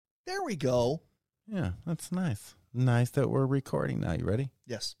There we go. Yeah, that's nice. Nice that we're recording now. You ready?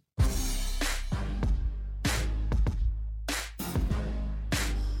 Yes.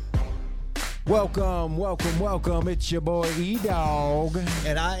 Welcome. It's your boy E-Dog.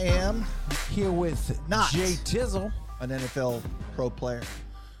 And I am Here with not Jay Tizzle. an NFL pro player.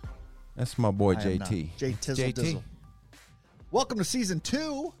 That's my boy I am not. JT. Jay Tizzle Dizzle. Welcome to season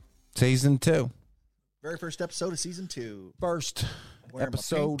 2. Season 2. Very first episode of season 2. First Wearing my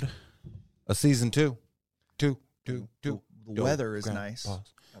episode of season 2. Two. The weather is nice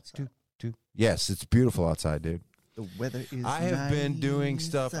outside. Two. Yes, it's beautiful outside, dude. The weather is I have been doing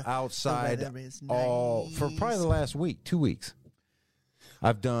stuff outside for probably the last week, 2 weeks.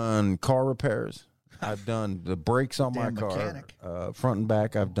 I've done car repairs. I've done the brakes on my car, front and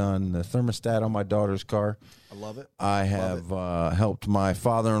back. I've done the thermostat on my daughter's car. I love it. I have helped my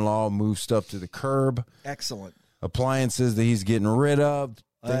father-in-law move stuff to the curb. Excellent. Appliances that he's getting rid of,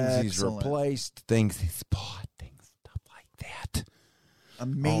 things he's Excellent. replaced, things he's bought, stuff like that.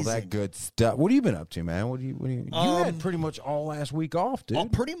 Amazing. All that good stuff. What have you been up to, man? You had pretty much all last week off, dude. Oh,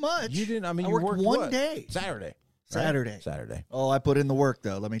 pretty much. You didn't. I mean, you worked worked one what? day. Saturday. Saturday. Oh, I put in the work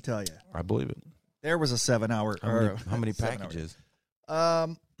though. Let me tell you. I believe it. There was a 7-hour. How many packages?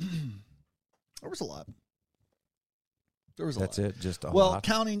 There was a lot. That's it. Just a well, lot.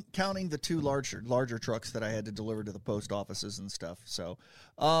 counting the two larger trucks that I had to deliver to the post offices and stuff. So,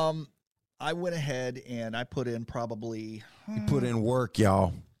 I went ahead and I put in probably. You put in work,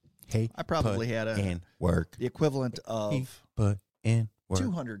 y'all. Hey, I probably had in work. the equivalent of put in work.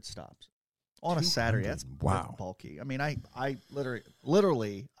 200 stops on a Saturday. That's wow, bulky. I mean, I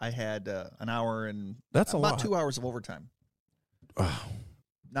literally I had an hour and that's about lot. 2 hours of overtime. Wow.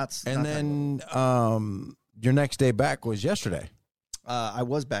 And then your next day back was yesterday. I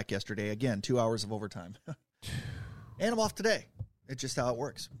was back yesterday again. 2 hours of overtime, and I'm off today. It's just how it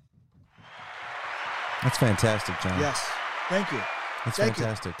works. That's fantastic, John. Yes, thank you. That's Thank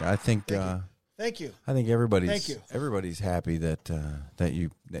fantastic. you. I think. Thank you. I think everybody's. Thank you. Everybody's happy that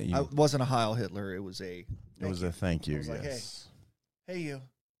you. I wasn't a Heil Hitler. It was a. It was a thank you. I was like, yes. hey, you.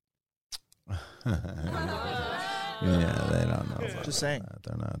 Yeah, they don't know. Just saying. That.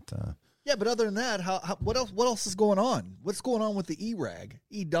 They're not. Yeah, but other than that, what else is going on? What's going on with the E-Rag?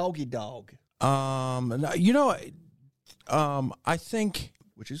 E-Doggy Dog. I think.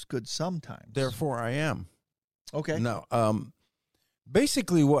 Which is good sometimes. Therefore, I am. Okay. No.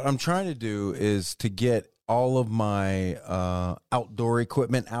 Basically, what I'm trying to do is to get all of my outdoor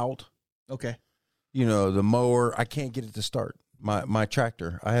equipment out. Okay. You know, the mower. I can't get it to start. My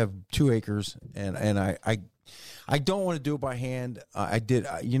tractor. I have 2 acres, and I don't want to do it by hand. I did.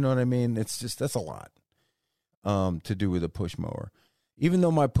 You know what I mean? It's just that's a lot to do with a push mower. Even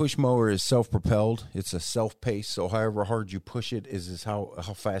though my push mower is self-propelled, it's a self-pace. So however hard you push it is how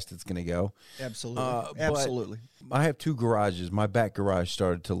fast it's going to go. Absolutely. Absolutely. I have 2 garages. My back garage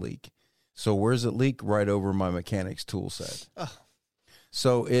started to leak. So where's it leak? Right over my mechanic's tool set. Oh.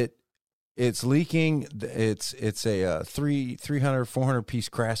 So it's leaking. It's a 300, 400 piece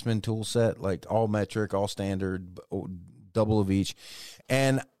Craftsman tool set, like all metric, all standard, double of each.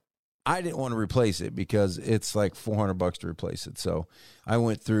 And I didn't want to replace it because it's like $400 to replace it. So I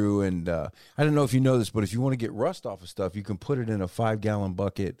went through and I don't know if you know this, but if you want to get rust off of stuff, you can put it in a 5-gallon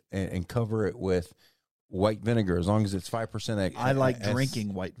bucket and cover it with white vinegar as long as it's 5%. I like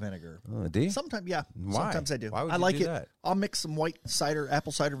drinking white vinegar. Do you? Sometimes, yeah. Why? Sometimes I do. Why would I you like do it. that? I'll mix some white cider,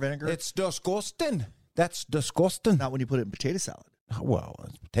 apple cider vinegar. It's disgusting. That's disgusting. Not when you put it in potato salad. Well,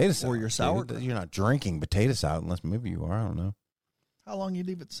 it's potato salad. Or your sourdough. You're not drinking potato salad unless maybe you are. I don't know. How long you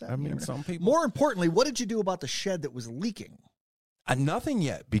leave it set? I mean, some people. More importantly, what did you do about the shed that was leaking? Nothing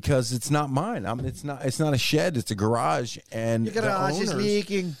yet because it's not mine. It's not a shed. It's a garage, and Your garage is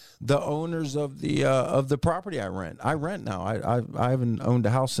leaking. The owners of the property I rent now. I haven't owned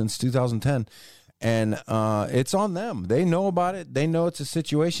a house since 2010, and it's on them. They know about it. They know it's a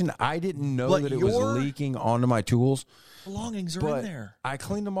situation. I didn't know that it was leaking onto my tools. Belongings are in there. I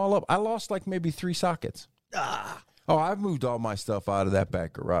cleaned them all up. I lost like maybe 3 sockets. Oh, I've moved all my stuff out of that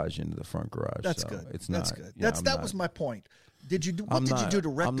back garage into the front garage. That's so good. It's That's not good. Yeah, That was my point. Did you do? What did you do to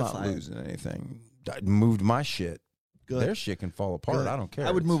rectify? I'm not losing anything. I moved my shit. Good. Their shit can fall apart. Good. I don't care.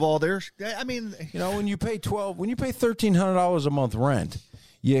 I would move all theirs. I mean, when you pay $1,300 a month rent,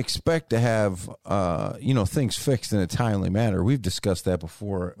 you expect to have things fixed in a timely manner. We've discussed that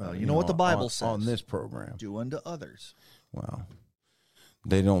before. Well, you know what the Bible says on this program. Do unto others. Well,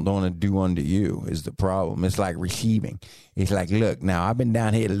 they don't want to do unto you is the problem. It's like receiving. It's like, look, now I've been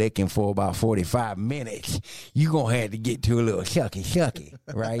down here licking for about 45 minutes. You're going to have to get to a little shucky,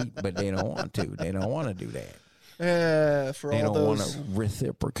 right? But they don't want to. They don't want to do that. For They all don't want those, to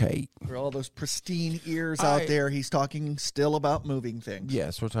reciprocate. for all those pristine ears out there, he's talking still about moving things.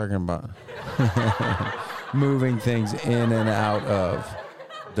 Yes, we're talking about moving things in and out of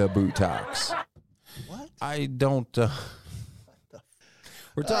the buttocks. What? I don't.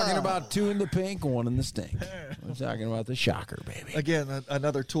 We're talking about 2 in the pink, 1 in the stink. We're talking about the shocker, baby. Again,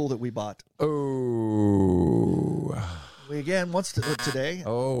 another tool that we bought. Oh. Today.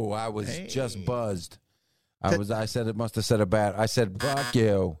 Oh, I was just buzzed. I said it must have said a bad. I said fuck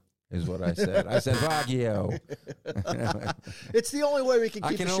you is what I said. I said fuck you. It's the only way we can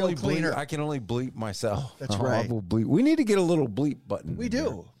keep the show cleaner. I can only bleep myself. That's right. Bleep. We need to get a little bleep button. We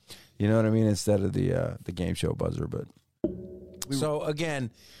do. You know what I mean? Instead of the game show buzzer, but. So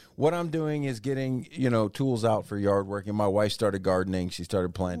again, what I'm doing is getting tools out for yard work. And my wife started gardening. She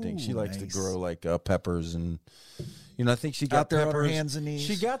started planting. She likes to grow like peppers and I think she got out there peppers. on her hands and knees.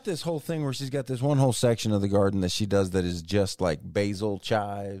 She got this whole thing where she's got this one whole section of the garden that she does that is just like basil,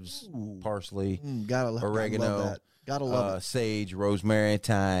 chives, parsley, oregano, gotta love it. Sage, rosemary,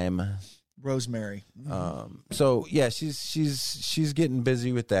 thyme. Rosemary. So yeah, she's getting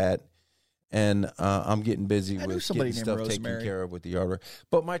busy with that. And I'm getting busy with getting stuff taken care of with the yard work.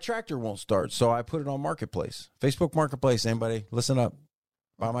 But my tractor won't start, so I put it on Marketplace. Facebook Marketplace, anybody, listen up.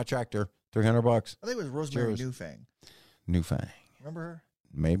 Buy my tractor, $300. I think it was Rosemary Newfang. Newfang. Remember her?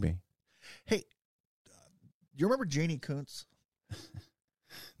 Maybe. Hey, you remember Janie Kuntz?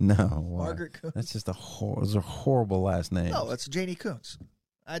 No. Margaret Kuntz? That's just those are horrible last names. No, it's Janie Kuntz.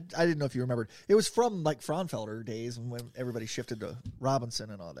 I didn't know if you remembered. It was from like Fraunfelder days when everybody shifted to Robinson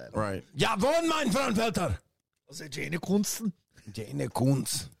and all that. Right. Jawohl, mein Fraunfelder. Was it Janie Kuntz? Janie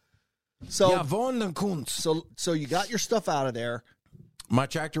Kuntz. So, Jawohl, Kuntz. So you got your stuff out of there. My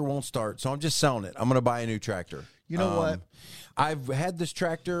tractor won't start, so I'm just selling it. I'm going to buy a new tractor. You know what? I've had this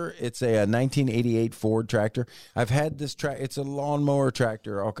tractor. It's a 1988 Ford tractor. I've had this It's a lawnmower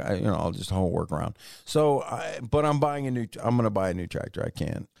tractor. Okay, I'll just whole work around. So, but I'm going to buy a new tractor. I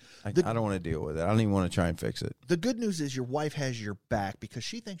can't. I don't want to deal with it. I don't even want to try and fix it. The good news is your wife has your back because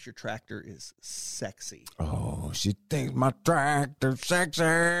she thinks your tractor is sexy. Oh, she thinks my tractor's sexy.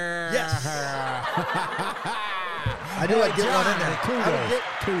 Yes. I knew I'd get one in there.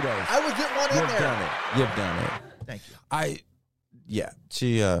 Kudos. I would get one in there. You've done it. Thank you.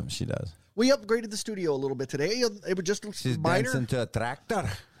 She does. We upgraded the studio a little bit today. It was just She's minor. dancing to a tractor.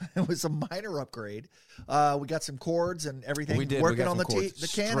 It was a minor upgrade. We got some cords and everything. We did. Working we got on the Canon.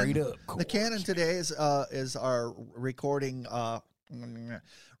 Straight up cords. The Canon today is our recording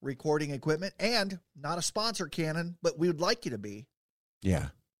equipment, and not a sponsor Canon, but we would like you to be. Yeah.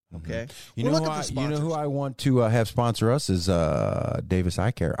 Okay. You know who I want to have sponsor us is Davis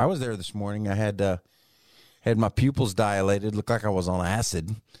Eye Care. I was there this morning. I had my pupils dilated. Looked like I was on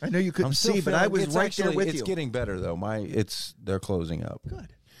acid. I know you couldn't see, but I was right there with you. It's getting better though. They're closing up.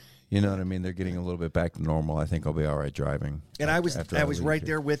 Good. You know what I mean? They're getting a little bit back to normal. I think I'll be all right driving. And I was right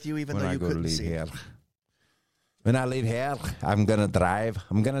there with you, even though you couldn't see. When I leave here, I'm gonna drive.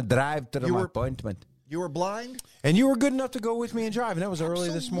 I'm gonna drive to my appointment. You were blind? And you were good enough to go with me and drive, and that was early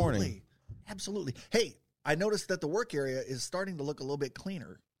this morning. Absolutely. Hey, I noticed that the work area is starting to look a little bit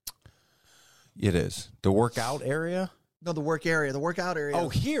cleaner. It is. The workout area? No, the workout area. Oh,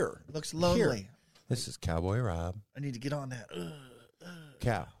 here. Looks lonely. Here. This is Cowboy Rob. I need to get on that.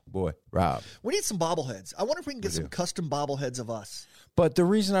 Cowboy Rob. We need some bobbleheads. I wonder if we can get some custom bobbleheads of us. But the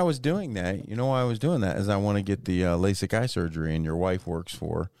reason I was doing that, you know why I was doing that, is I want to get the LASIK eye surgery, and your wife works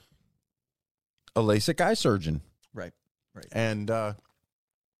for a LASIK eye surgeon. Right. And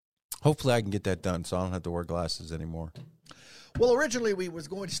hopefully I can get that done so I don't have to wear glasses anymore. Well, originally we was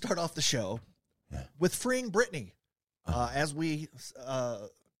going to start off the show with freeing Brittney, as we,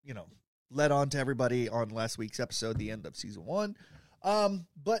 led on to everybody on last week's episode, the end of season 1.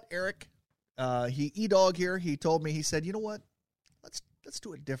 But Eric, E-Dog here, he told me, he said, you know what? Let's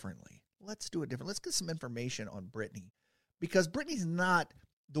do it differently. Let's get some information on Brittney, because Brittney's not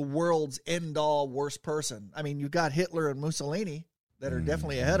the world's end-all worst person. I mean, you've got Hitler and Mussolini that are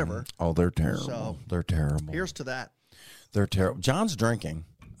definitely ahead of her. Oh, they're terrible. So, they're terrible. Here's to that. They're terrible. John's drinking.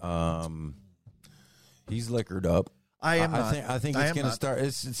 He's liquored up. I am not. I think it's going to start.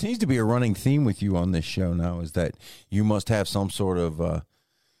 It seems to be a running theme with you on this show now, is that you must have some sort of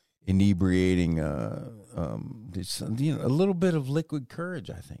inebriating, a little bit of liquid courage,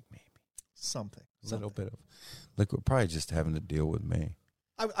 I think, maybe. Something. A little bit of liquid, probably just having to deal with me.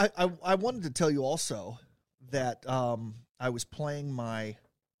 I wanted to tell you also that I was playing my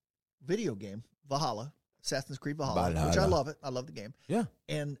video game, Valhalla, Assassin's Creed Valhalla, which I love it. I love the game. Yeah.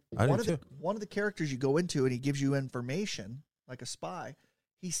 And one of the characters you go into and he gives you information, like a spy,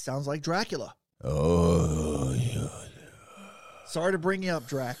 he sounds like Dracula. Oh, yeah. Sorry to bring you up,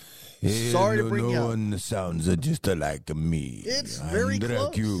 Drac. Sorry to bring you up. No one sounds just like me. It's very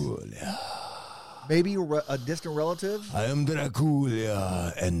close. Dracula. Maybe a distant relative? I am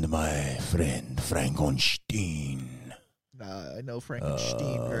Dracula and my friend Frankenstein. I know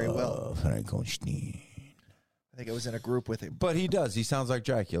Frankenstein very well. Frankenstein. I think I was in a group with him. But he does. He sounds like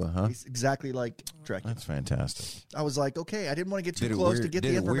Dracula, huh? He's exactly like Dracula. That's fantastic. I was like, okay, I didn't want to get too close to get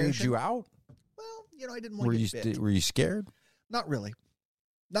the information. Did it weird you out? Well, I didn't want to get bit. Were you scared? Not really.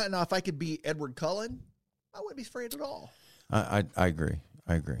 Not enough. If I could be Edward Cullen, I wouldn't be afraid at all. I agree.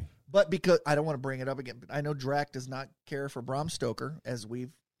 I agree. But because I don't want to bring it up again, but I know Drac does not care for Bram Stoker, as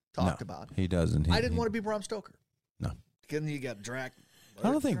we've talked about. He doesn't. I didn't want to be Bram Stoker. No. Then you got Drac.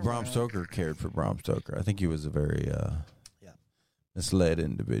 I don't think Bram Stoker cared for Bram Stoker. I think he was a very misled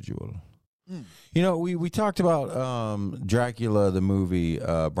individual. Mm. You know, we talked about Dracula, the movie,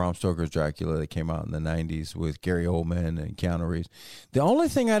 Bram Stoker's Dracula that came out in the 90s with Gary Oldman and Keanu Reeves. The only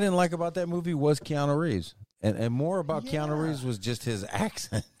thing I didn't like about that movie was Keanu Reeves. And more about Keanu Reeves was just his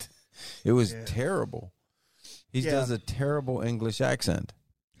accent. It was terrible. He does a terrible English accent.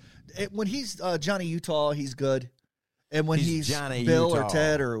 When he's Johnny Utah, he's good. And when he's Johnny Bill Utah. or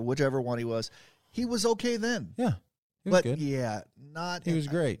Ted or whichever one he was okay then. Yeah. He was but good. not. He was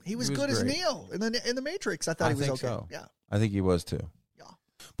great. He was good as Neo in the Matrix. I thought he was okay. So. Yeah, I think he was too. Yeah,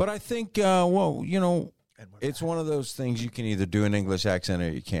 but I think it's one of those things you can either do an English accent or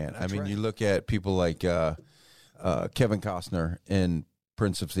you can't. That's right. You look at people like Kevin Costner in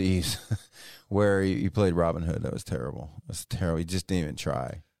Prince of Thieves, where he played Robin Hood. That was terrible. That's terrible. He just didn't even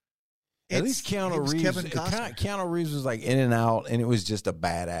try. At least Keanu Reeves. Keanu Reeves was like in and out, and it was just a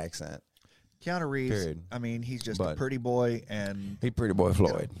bad accent. Keanu Reeves. Period. I mean, he's just a pretty boy, and he pretty boy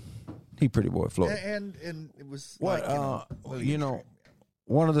Floyd. He pretty boy Floyd. And it was what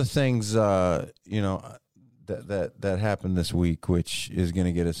one of the things that happened this week, which is going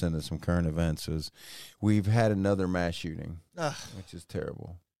to get us into some current events, is we've had another mass shooting, which is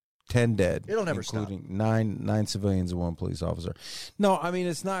terrible. 10 dead. It'll never stop. Including nine civilians and one police officer. No, I mean,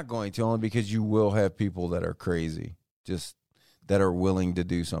 it's not going to, only because you will have people that are crazy, just that are willing to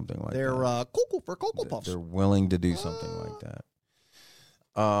do something like that. They're cuckoo for Cocoa Puffs. They're willing to do something like that.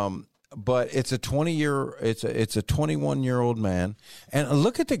 But it's a 21-year-old man. And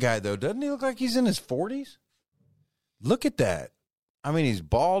look at the guy, though. Doesn't he look like he's in his 40s? Look at that. I mean, he's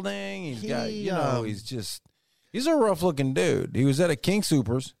balding. He's a rough-looking dude. He was at a King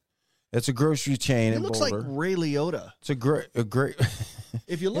Soopers. It's a grocery chain in Boulder. He looks like Ray Liotta. It's a great.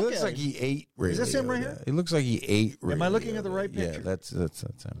 If you look, he looks like he ate. Ray Is this Liotta. him right here? He looks like he ate. Ray Am I looking Liotta. at the right picture? Yeah, that's him.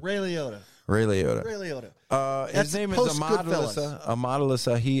 Ray Liotta. Ray Liotta. Ray Liotta. His name is Amadalissa.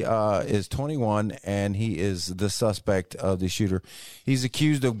 Amadalissa. He is 21, and he is the suspect of the shooter. He's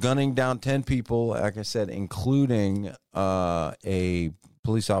accused of gunning down 10 people, like I said, including a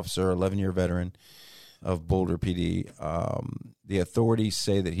police officer, 11-year veteran of Boulder PD. The authorities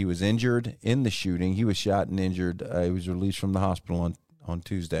say that he was injured in the shooting. He was shot and injured. He was released from the hospital on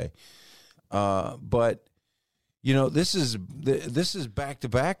Tuesday. But this is back to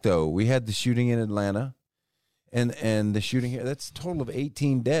back though. We had the shooting in Atlanta, and the shooting here. That's a total of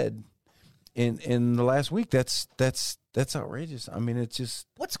 18 dead in the last week. That's outrageous. I mean, it's just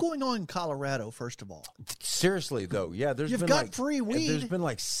what's going on in Colorado. First of all, seriously though, yeah, you've got free weed. There's been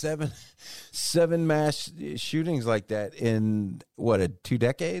like seven mass shootings like that in 2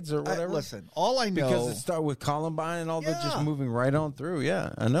 decades or whatever. Listen, all I know, because it started with Columbine and all that, just moving right on through.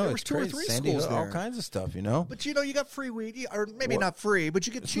 Yeah, I know, it's two or crazy. three Sandy schools Hook, all kinds of stuff, But you got free weed, or maybe not free, but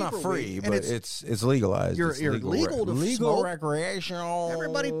you get cheaper. It's not free, weed, but it's legalized. You're it's legal to legal smoke. Recreational.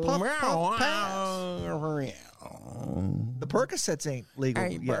 Everybody puff, pass. The Percocets ain't legal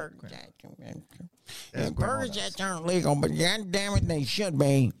yet. Percocets aren't legal, but god damn it, they should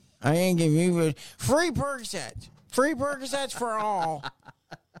be. I ain't giving you free Percocets. Free Percocets for all.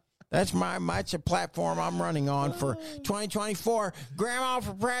 That's a platform I'm running on for 2024. Grandma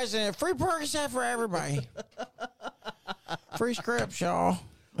for president. Free Percocet for everybody. Free scripts, y'all.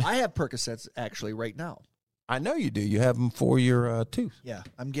 I have Percocets actually right now. I know you do. You have them for your tooth. Yeah,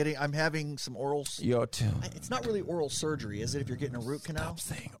 I'm having some oral. Your tooth. It's not really oral surgery, is it? If you're getting a root canal. Stop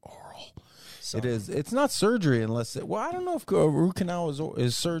saying oral. So. It is. It's not surgery unless. I don't know if a root canal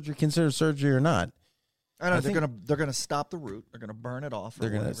is surgery, considered surgery or not. I know they're gonna stop the root. They're gonna burn it off.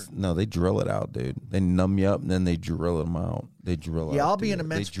 They drill it out, dude. They numb you up and then they drill them out. They drill out. Yeah, I'll be in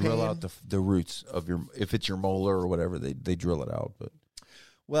immense pain. They drill out the roots of if it's your molar or whatever. They drill it out. But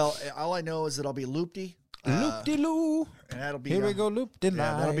all I know is that I'll be loop-de. Loop-de-loo. And that'll be here we go, loop-de-lie.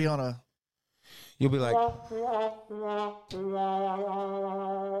 Yeah, that'll be on a. You'll be like, it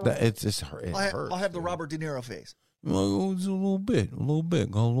hurts. I'll have the Robert De Niro face. Well, it's a little bit, got a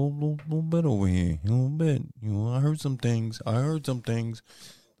little bit over here, a little bit. I heard some things.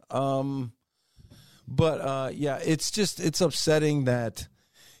 But yeah, it's upsetting that,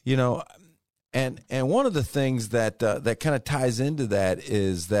 and one of the things that kind of ties into that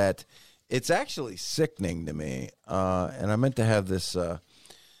is that it's actually sickening to me. And I meant to have this,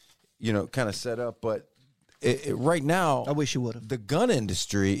 kind of set up, but right now, I wish you would have. The gun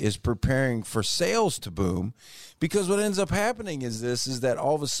industry is preparing for sales to boom, because what ends up happening is that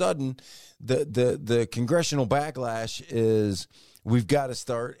all of a sudden the congressional backlash is we've got to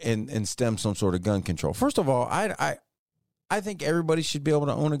start and stem some sort of gun control. First of all, I think everybody should be able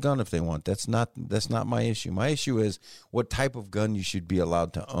to own a gun if they want. That's not my issue. My issue is what type of gun you should be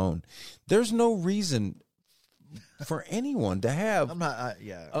allowed to own. There's no reason for anyone to have. I'm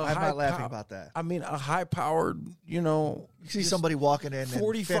not laughing about that. I mean, a high-powered, You see somebody walking in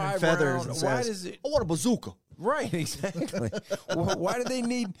 45 feathers round, and says, why does it? I want a bazooka. Right, exactly.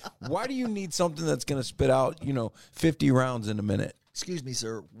 Why do you need something that's going to spit out, 50 rounds in a minute? Excuse me,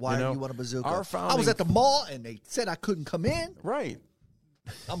 sir. Why do you want a bazooka? I was at the mall and they said I couldn't come in. Right.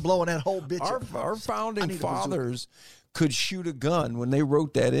 I'm blowing that whole bitch up. Our founding fathers could shoot a gun when they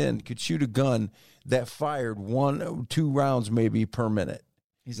wrote that in. Could shoot a gun that fired 1-2 rounds maybe per minute.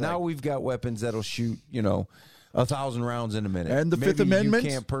 Now we've got weapons that'll shoot 1,000 rounds in a minute. And the Fifth Amendment.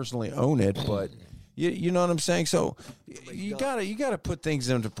 You can't personally own it, but. You know what I'm saying? So you gotta put things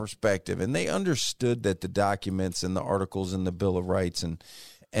into perspective. And they understood that the documents and the articles in the Bill of Rights and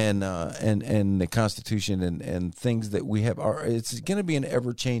the Constitution and things that we have it's going to be an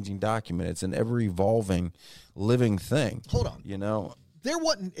ever changing document. It's an ever evolving, living thing. Hold on, there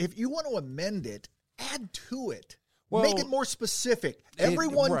wasn't. If you want to amend it, add to it. Well, make it more specific.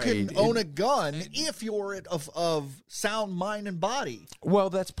 Everyone can own a gun if you're of sound mind and body. Well,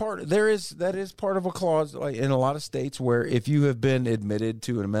 that is part of a clause in a lot of states where if you have been admitted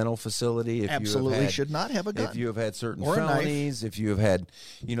to a mental facility, absolutely should not have a gun. If you have had certain felonies, if you have had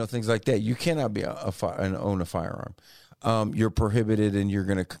things like that, you cannot be own a firearm. You're prohibited, and you're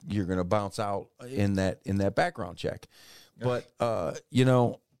gonna bounce out in that background check. But I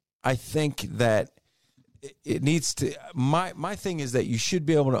think that. It needs to. My thing is that you should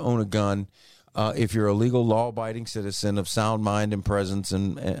be able to own a gun if you're a legal, law-abiding citizen of sound mind and presence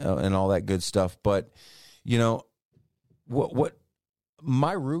and all that good stuff. But what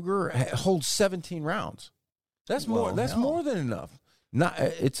my Ruger holds 17 rounds. That's more. That's more than enough.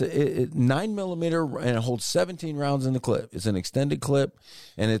 It's a 9mm and it holds 17 rounds in the clip. It's an extended clip,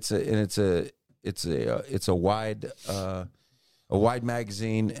 and it's a wide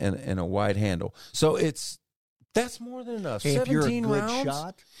magazine and a wide handle. So that's more than enough. Hey, 17 if you're a good rounds,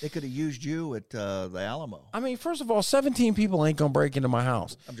 shot, they could have used you at the Alamo. I mean, first of all, 17 people ain't gonna break into my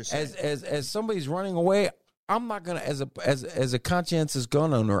house. I'm just saying. As somebody's running away, I'm not gonna as a conscientious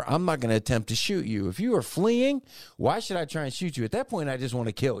gun owner, I'm not gonna attempt to shoot you. If you are fleeing, why should I try and shoot you? At that point, I just want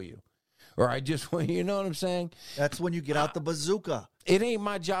to kill you. Or I just want, you know what I'm saying? That's when you get out the bazooka. It ain't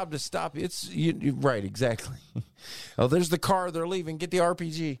my job to stop you. It's right, exactly. Oh, there's the car. They're leaving. Get the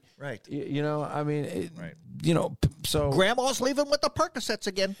RPG. Right. I mean, right. So Grandma's leaving with the Percocets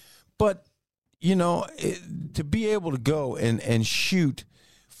again. But to be able to go and shoot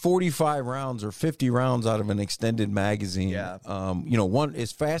 45 rounds or 50 rounds out of an extended magazine, one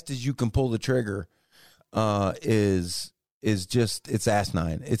as fast as you can pull the trigger, is just, it's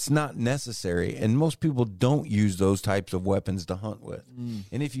asinine. It's not necessary, and most people don't use those types of weapons to hunt with.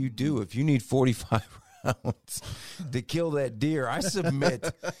 And if you do, if you need 45 rounds to kill that deer, I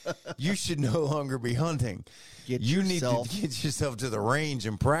submit you should no longer be hunting. You need to get yourself to the range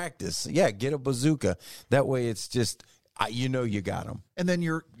and practice. Yeah, get a bazooka. That way it's just, you got them. And then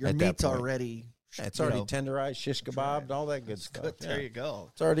your meat's already... It's already tenderized, shish kebabbed, all that good stuff. Good. There you go.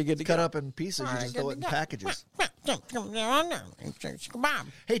 It's already good to cut up in pieces. You just throw it in packages. Hey,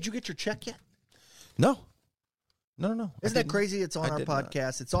 did you get your check yet? No. Isn't that crazy? It's on our podcast.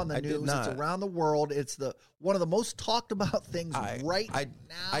 Not. It's on the news. It's around the world. It's one of the most talked about things right now.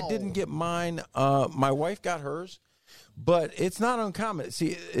 I didn't get mine. My wife got hers, but it's not uncommon.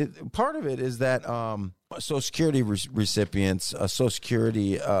 See, part of it is that Social Security recipients, Social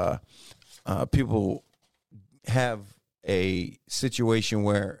Security people have a situation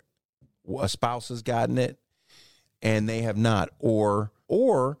where a spouse has gotten it and they have not, or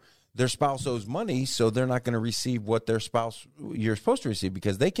their spouse owes money, so they're not going to receive what you're supposed to receive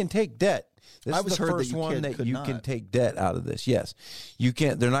because they can take debt. This is the first one that you can take debt out of this. Yes, you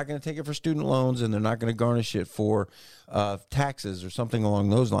can't. They're not going to take it for student loans, and they're not going to garnish it for taxes or something along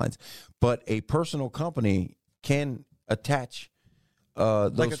those lines. But a personal company can attach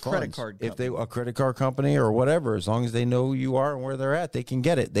those like a funds. credit card company. If a credit card company or whatever, as long as they know who you are and where they're at, they can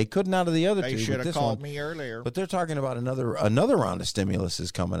get it. They couldn't out of the other two. They should have called me earlier. But they're talking about another round of stimulus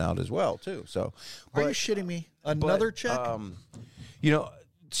is coming out as well too. So, are you shitting me? Another check?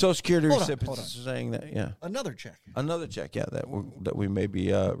 Social Security recipients are saying that. Another check. Another check. Yeah, that we may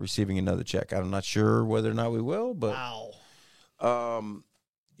be receiving another check. I'm not sure whether or not we will, but wow.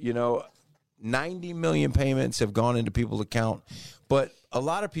 90 million payments have gone into people's account, but a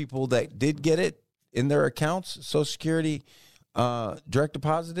lot of people that did get it in their accounts, Social Security direct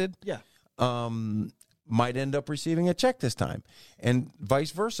deposited, might end up receiving a check this time, and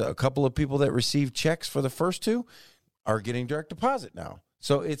vice versa. A couple of people that received checks for the first two are getting direct deposit now.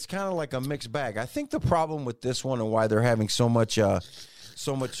 So it's kind of like a mixed bag. I think the problem with this one and why they're having so much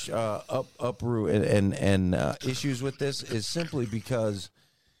uproot and issues with this is simply because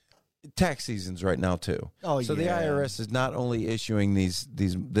tax season's right now too. So the IRS is not only issuing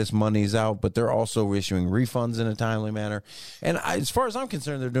this money's out, but they're also issuing refunds in a timely manner. And as far as I'm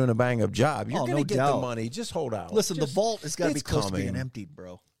concerned, they're doing a bang up job. You're going to get the money. Just hold out. Listen, the vault has got to be close to being emptied,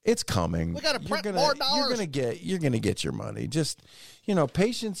 bro. It's coming. We got to print more dollars. You're gonna get your money. Just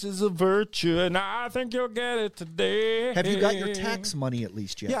patience is a virtue, and I think you'll get it today. Have you got your tax money at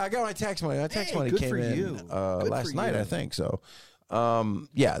least yet? Yeah, I got my tax money. My tax money came in last night, I think. So,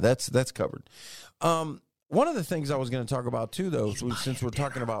 that's covered. One of the things I was going to talk about too, though, since we're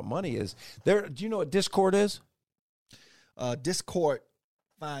talking about money, is there. Do you know what Discord is? Discord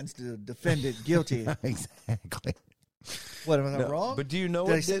finds the defendant guilty. Exactly. What, am I wrong? But do you know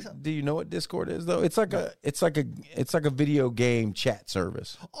what Discord is though? It's like a video game chat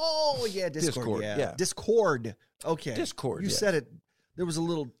service. Oh yeah, Discord. Yeah. Discord. Okay. Discord. You said it. There was a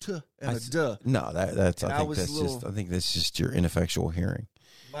little t and a duh. No, I think that's just your ineffectual hearing.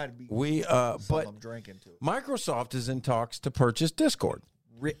 Might be. But I'm drinking too. Microsoft is in talks to purchase Discord.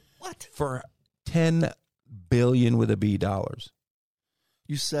 What? For $10 billion with a B dollars.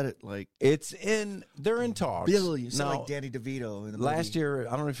 You said it like they're in talks. Billion. You said like Danny DeVito in the last year.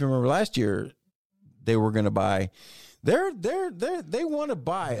 I don't know if you remember last year, they were going to buy. They want to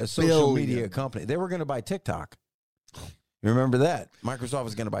buy a social media company. They were going to buy TikTok. You remember that? Microsoft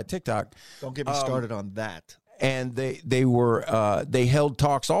was going to buy TikTok. Don't get me started on that. And they held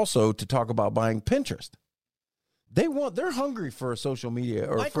talks also to talk about buying Pinterest. They're hungry for a social media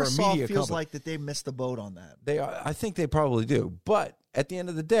or for a media company. Microsoft feels like that they missed the boat on that. I think they probably do. But at the end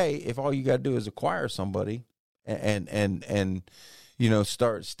of the day, if all you got to do is acquire somebody and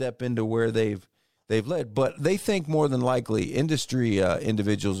step into where they've led, but they think more than likely industry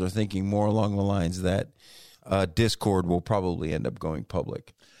individuals are thinking more along the lines that Discord will probably end up going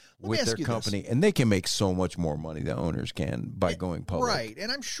public with their company, and they can make so much more money than owners can by going public. Right,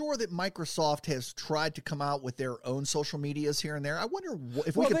 and I'm sure that Microsoft has tried to come out with their own social medias here and there. I wonder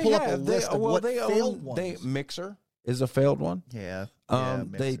if we could pull up a list of what failed ones. Mixer is a failed one. Yeah. I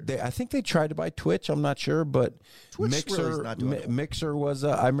think they tried to buy Twitch. I'm not sure, but Mixer was.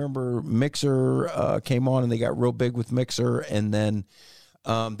 I remember Mixer came on and they got real big with Mixer, and then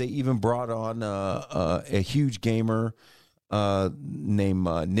they even brought on a huge gamer named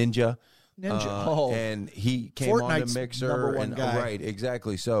Ninja. And he came on the Mixer and right,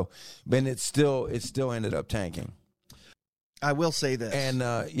 exactly. So, but it still ended up tanking. I will say this. And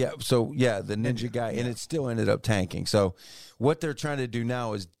the Ninja guy, and it still ended up tanking. So what they're trying to do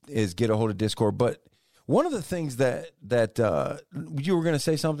now is get a hold of Discord. But one of the things that you were going to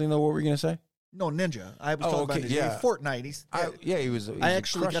say something though. What were you going to say? No, Ninja. I was talking about Ninja. Yeah. Fortnite. He was. I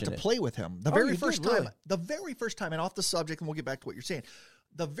actually got to play with him the very first time. Really? The very first time, and off the subject, and we'll get back to what you're saying.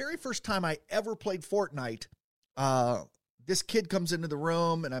 The very first time I ever played Fortnite, this kid comes into the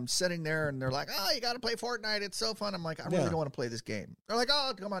room, and I'm sitting there, and they're like, "Oh, you got to play Fortnite. It's so fun." I'm like, "I really don't want to play this game." They're like,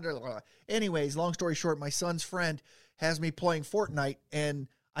 "Oh, come on." Anyways, long story short, my son's friend has me playing Fortnite, and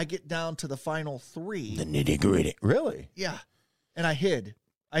I get down to the final 3. The nitty-gritty. Really? Yeah. And I hid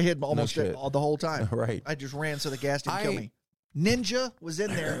almost the whole time. Right. I just ran so the gas didn't kill me. Ninja was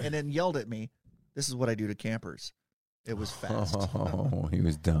in there and then yelled at me. This is what I do to campers. It was fast. Oh, he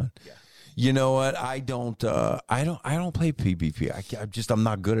was done. Yeah. You know what? I don't play PvP. I'm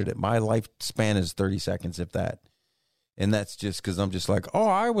not good at it. My lifespan is 30 seconds, if that. And that's just because I'm just like, oh,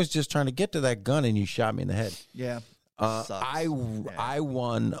 I was just trying to get to that gun and you shot me in the head. Yeah. I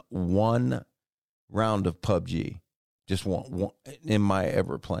won one round of PUBG. Just one in my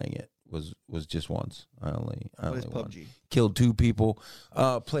ever playing it was just once. I only What is won. PUBG? Killed 2 people.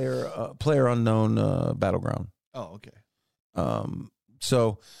 Player unknown battleground. Oh, okay.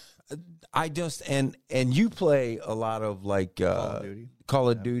 So I just and you play a lot of like Call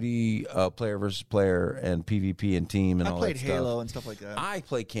of Duty, player versus player, and PvP and team and all that stuff. I played Halo and stuff like that. I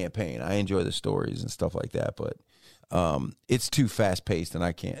play campaign. I enjoy the stories and stuff like that, but it's too fast paced, and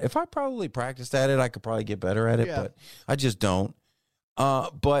I can't. If I probably practiced at it, I could probably get better at it, but I just don't.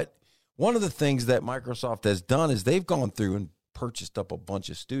 But one of the things that Microsoft has done is they've gone through and purchased up a bunch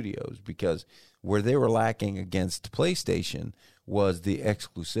of studios, because where they were lacking against PlayStation was the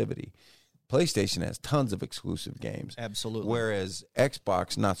exclusivity. PlayStation has tons of exclusive games. Absolutely. Whereas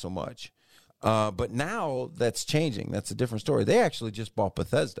Xbox, not so much. But now that's changing. That's a different story. They actually just bought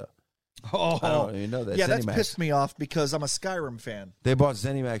Bethesda. Oh, I don't even know that. Yeah, ZeniMax. that's pissed me off because I'm a Skyrim fan. They bought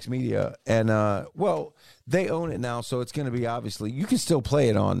ZeniMax Media, and well, they own it now, so it's going to be obviously you can still play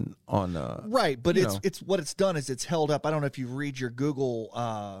it on right, but it's what it's done is it's held up. I don't know if you read your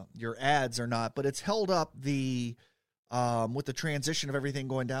Google your ads or not, but it's held up the with the transition of everything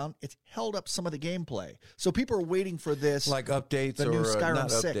going down. It's held up some of the gameplay, so people are waiting for this, like updates the or new Skyrim not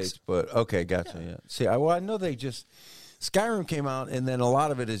 6. updates, but okay, gotcha. Yeah. See, I know they just. Skyrim came out, and then a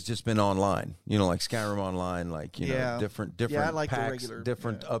lot of it has just been online. Like Skyrim Online, like different like packs, the regular,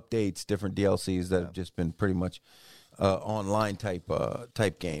 different updates, different DLCs that have just been pretty much online type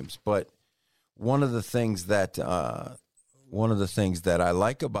games. But one of the things that I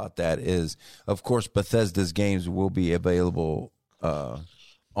like about that is, of course, Bethesda's games will be available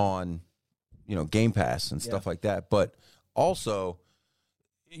on Game Pass and stuff like that. But also,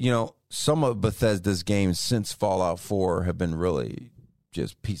 some of Bethesda's games since Fallout 4 have been really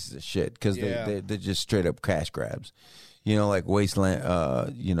just pieces of shit because they're just straight up cash grabs. Like Wasteland,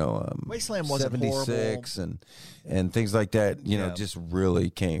 Wasteland wasn't 76 horrible. and things like that, just really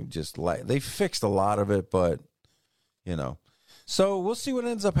came just like they fixed a lot of it, but so we'll see what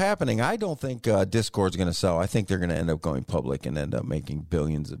ends up happening. I don't think Discord's going to sell. I think they're going to end up going public and end up making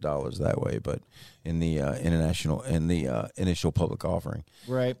billions of dollars that way. But in the initial public offering,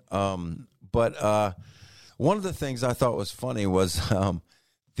 right? But one of the things I thought was funny was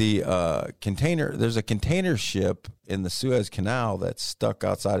the container. There's a container ship in the Suez Canal that's stuck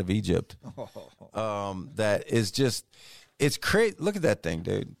outside of Egypt. That is just it's crazy. Look at that thing,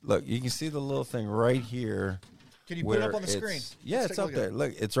 dude. Look, you can see the little thing right here. Can you put it up on the screen? Yeah, it's up there.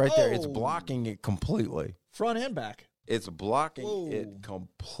 Look, it's right there. It's blocking it completely. Front and back. It's blocking it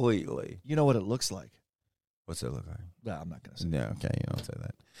completely. You know what it looks like? What's it look like? No, I'm not going to say that. Okay, you don't say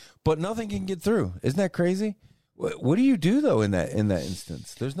that. But nothing can get through. Isn't that crazy? What do you do, though, in that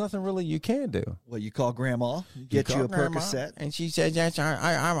instance? There's nothing really you can do. Well, you call Grandma, get you a Percocet. And she says, yes,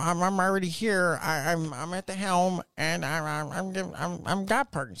 I'm already here. I'm at the helm, and I'm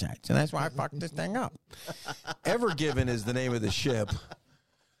got Percocets, and that's why I fucked this thing up. Ever Given is the name of the ship.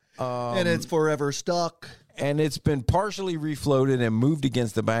 And it's forever stuck. And it's been partially refloated and moved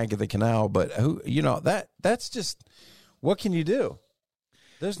against the bank of the canal, but that's just, what can you do?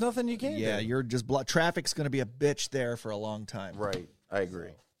 There's nothing you can do. Yeah, you're just traffic's going to be a bitch there for a long time. Right. I agree.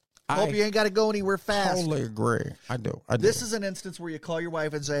 Hope you ain't got to go anywhere fast. Totally agree. I do. This is an instance where you call your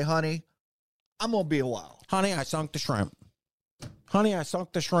wife and say, honey, I'm going to be a while. Honey, I sunk the shrimp. Honey, I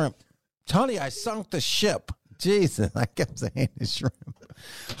sunk the shrimp. Honey, I sunk the ship. Jesus, I kept saying the shrimp.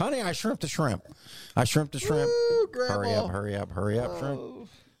 Honey, I shrimp the shrimp. I shrimp the shrimp. Woo, Grandma. Hurry up, shrimp.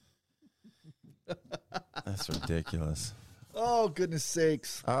 That's ridiculous. Oh, goodness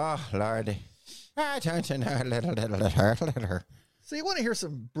sakes. Oh, Lordy. So you want to hear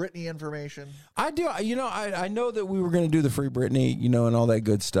some Brittney information? I do. I know that we were going to do the Free Brittney, and all that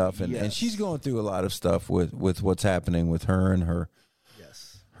good stuff. And she's going through a lot of stuff with what's happening with her and her.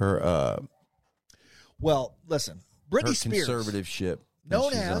 Yes. Her. Well, listen. Brittney Spears. Conservativeship.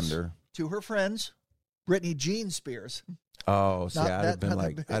 Known as, to her friends, Brittney Jean Spears. Oh, see, I'd have been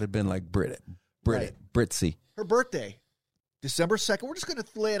like Britzy. Her birthday. December 2nd. We're just going to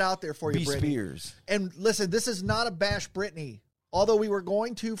lay it out there for you, Brittney. Spears. And listen, this is not a bash Brittney. Although we were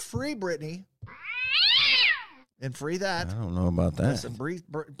going to free Brittney. And free that. I don't know about that. Listen,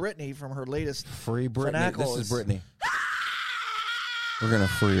 Brittney from her latest Free Brittney. This is Brittney. We're going to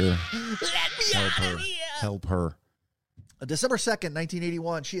free her. Let me Help her. December 2nd,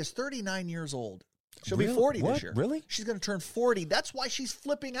 1981. She is 39 years old. She'll be 40 this year. Really? She's going to turn 40. That's why she's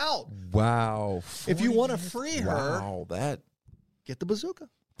flipping out. Wow. If you want to free her. Wow, that. Get the bazooka.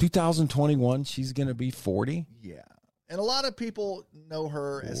 2021, she's going to be 40? Yeah. And a lot of people know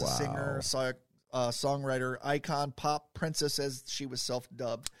her as a singer, songwriter, icon, pop princess, as she was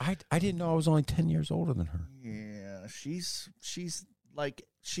self-dubbed. I didn't know I was only 10 years older than her. Yeah. she's like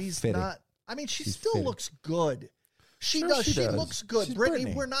she's Fitting. not. I mean, she She's still fitting. looks good. She Sure does. she She does. looks good. She's Brittany,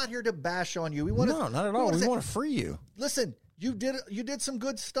 Brittany. we're not here to bash on you. We want No, not at all. We want to free you. listen. You did some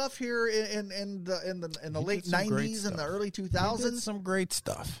good stuff here in the late some great '90s and the stuff. early You did 2000s. some great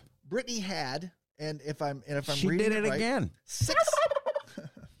stuff. Brittany had, and if I'm She reading did it right, again.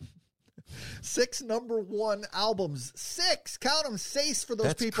 six number one albums. Six, count them, seis for those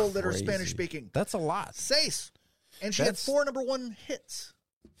That's people that are crazy. Spanish speaking. That's a lot. Seis, and she had That's- 4 number one hits.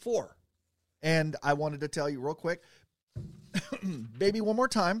 4, and I wanted to tell you real quick, baby, one more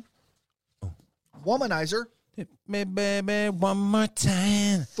time, Womanizer. Hit me, baby, one more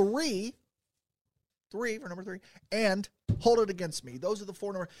time. 3 for number 3, and Hold It Against Me. Those are the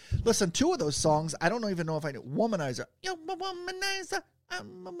 4 number. Listen, 2 of those songs, I don't even know if I knew. Womanizer. You're a womanizer.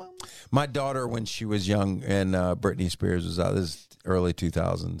 I'm a woman. My daughter, when she was young and Britney Spears was out, this is early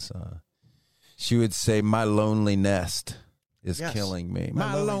 2000s, she would say, "My lonely nest is Yes. killing me. My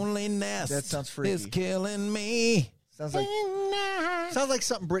My lonely- lonely nest That sounds freaky. is killing me." Sounds like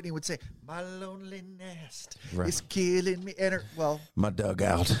something Brittany would say. My lonely nest Right. is killing me. And My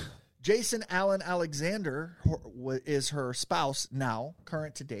dugout. Jason Allen Alexander is her spouse now,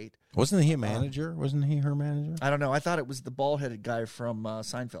 current to date. Wasn't he a manager? Wasn't he her manager? I don't know. I thought it was the bald-headed guy from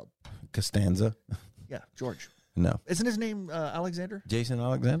Seinfeld. Costanza? Yeah, George. No. Isn't his name Alexander? Jason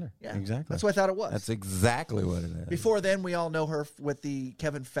Alexander. Yeah, Exactly. That's what I thought it was. That's exactly what it is. Before then, we all know her with the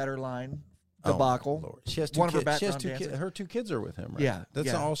Kevin Federline Oh, debacle. Lord. She has two One of her kids. She has background dancers. her 2 kids are with him, right? Yeah, That's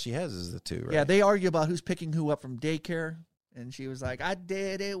yeah. all she has is the 2, right? Yeah, they argue about who's picking who up from daycare, and she was like, "I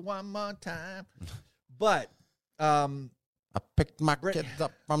did it one more time." But I picked my Brit- kids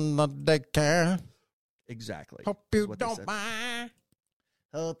up from the daycare. exactly. Hope is you what they don't said. mind.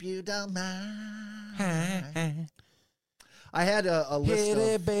 Hope you don't mind. I had a list Hit of.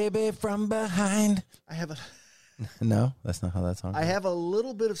 it, baby, from behind. I have a. No, that's not how that song I goes. have a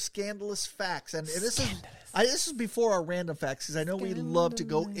little bit of scandalous facts, and this is before our random facts because I know we love to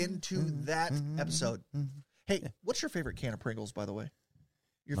go into that episode. Hey, what's your favorite can of Pringles, by the way?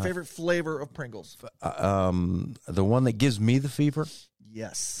 Your favorite flavor of Pringles? The one that gives me the fever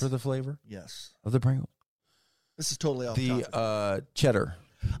Yes. for the flavor Yes. of the Pringle. This is totally off The topic. cheddar.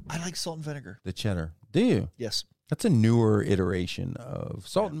 I like salt and vinegar. The cheddar. Do you? Yes. That's a newer iteration of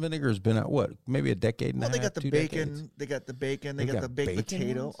salt and vinegar. Has been out what, maybe a decade and Well, a they half, got the 2 bacon. decades. They got the bacon. They They've got got the baked bacon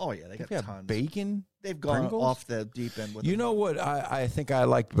potato. ones? Oh yeah, they got They've got tons. bacon. They've gone Pringles? off the deep end with. You them. know what? I think I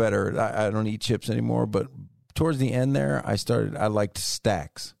liked better. I don't eat chips anymore, but towards the end there, I liked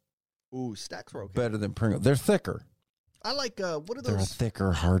Stacks Ooh, Stacks were okay. better than Pringles. They're thicker. I like what are They're a those?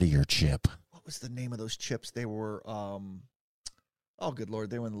 thicker, heartier chip. What was the name of those chips? They were oh good lord,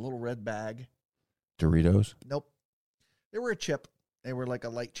 they were in the little red bag. Doritos. Nope. They were a chip. They were like a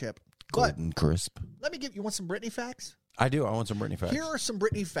light chip. But Golden Crisp. let me give you want some Brittany facts? I do. I want some Brittany facts. Here are some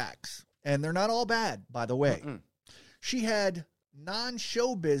Brittany facts, and they're not all bad, by the way. She had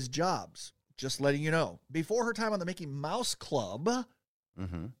non-showbiz jobs, just letting you know. Before her time on the Mickey Mouse Club,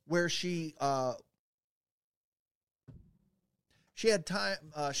 where she had time,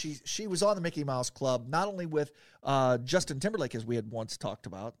 she was on the Mickey Mouse Club, not only with Justin Timberlake, as we had once talked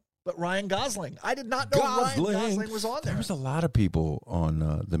about, but Ryan Gosling. I did not know Ryan Gosling was on there. There was a lot of people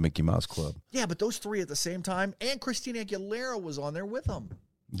on the Mickey Mouse Club. Yeah, but those 3 at the same time, and Christina Aguilera was on there with them.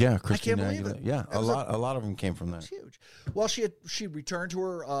 Yeah, I Christina can't believe Aguilera. it. Yeah, That was a lot of them came from It's that. huge. Well, she returned to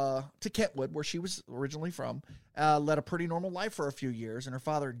her to Kentwood, where she was originally from. Led a pretty normal life for a few years, and her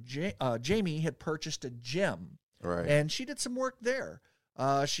father Jamie had purchased a gym, Right. and she did some work there.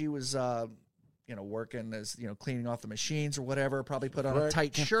 She was working as cleaning off the machines or whatever. Probably put on a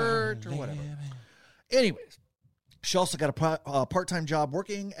tight shirt or whatever. Anyways, she also got a part-time job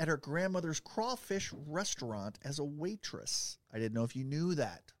working at her grandmother's crawfish restaurant as a waitress. I didn't know if you knew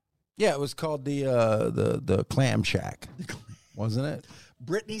that. Yeah, it was called the Clam Shack, wasn't it?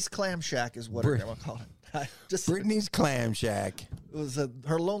 Brittany's Clam Shack is what her grandma called it. Just Brittany's Clam Shack. it was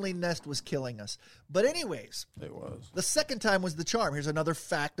her lonely nest was killing us. But anyways, It was. the second time was the charm. Here's another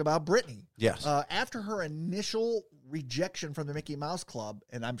fact about Brittany. Yes. After her initial rejection from the Mickey Mouse Club,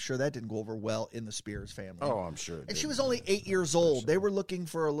 and I'm sure that didn't go over well in the Spears family. Oh, I'm sure. it And she did. was only 8 years old. They were looking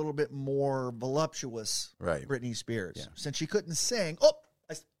for a little bit more voluptuous Right. Britney Spears. Yeah. Since she couldn't sing.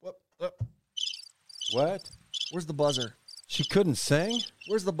 What? Where's the buzzer? She couldn't sing?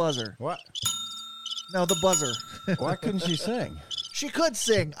 Where's the buzzer? What? No, the buzzer. Why couldn't she sing? She could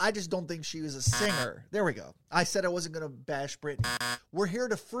sing. I just don't think she was a singer. There we go. I said I wasn't going to bash Britney. We're here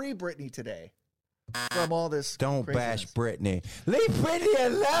to free Britney today from all this. Don't craziness. bash Brittany. Leave Brittany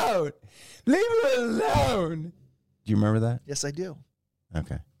alone. Leave her alone. Do you remember that? Yes, I do.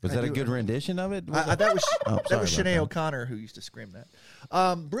 Okay. Was that a good rendition of it? That was Sinead that. O'Connor who used to scream that.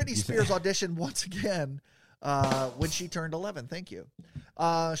 Britney Spears auditioned once again when she turned 11. Thank you.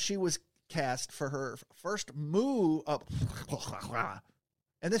 She was cast for her first move up,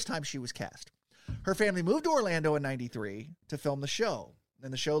 and this time she was cast. Her family moved to Orlando in 93 to film the show,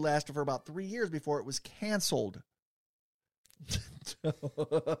 and the show lasted for about 3 years before it was canceled.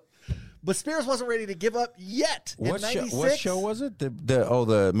 But Spears wasn't ready to give up yet. What show was it?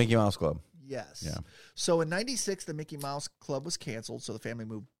 The Mickey Mouse Club. Yes. Yeah. So in 96, the Mickey Mouse Club was canceled, so the family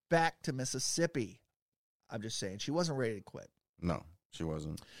moved back to Mississippi. I'm just saying, she wasn't ready to quit. No, she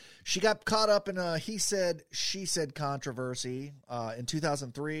wasn't. She got caught up in a he said, she said controversy. In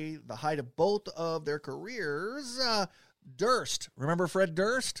 2003, the height of both of their careers, Durst. Remember Fred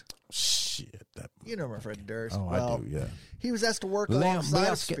Durst? Shit. You know Fred Durst. Oh, well, I do, yeah. He was asked to work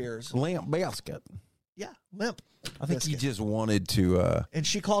alongside Spears. Limp Biscuit. Yeah, Limp. I think Biscuit. he just wanted to... and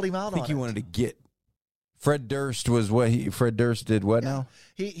she called him out on it. I think he wanted to get... Fred Durst was Fred Durst did what now?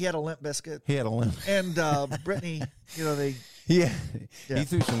 He had a Limp Biscuit. He had a limp. And Brittney, they... Yeah.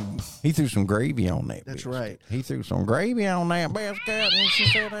 He threw some gravy on that. That's biscuit. right. He threw some gravy on that biscuit, and she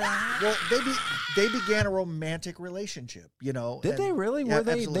said, Well, they began a romantic relationship, Did they really? Yeah, Were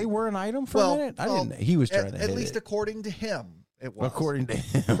they? absolutely. They were an item for a minute. I didn't. He was trying to hit at least it. according to him. It was. According to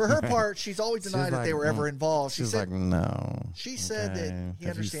him. For her part, she's always denied that they were ever involved. She's like, no. She said that he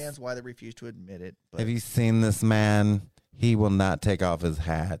Have understands why they refuse to admit it. But have you seen this man? He will not take off his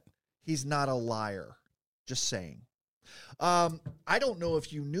hat. he's not a liar. Just saying. I don't know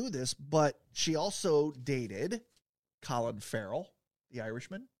if you knew this, but she also dated Colin Farrell, the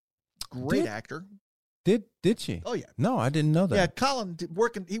Irishman. Great actor. Did she? Oh, yeah. No, I didn't know that. Yeah, Colin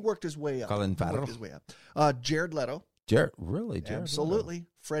he worked his way up. Colin Farrell. He worked his way up. Jared Leto. Jared Absolutely. Leto.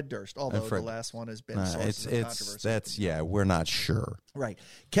 Fred Durst, although the last one has been a source of controversy. We're not sure. Right.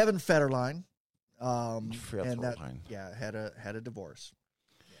 Kevin Federline. Federline. Had a divorce.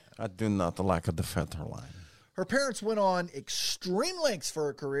 I do not like the Federline. Her parents went on extreme lengths for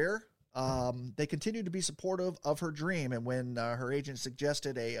her career. They continued to be supportive of her dream, and when her agent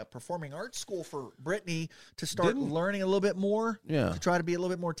suggested a performing arts school for Brittney to start learning a little bit more, to try to be a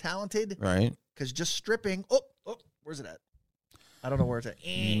little bit more talented, right? Because just stripping, where's it at? I don't know where it's at.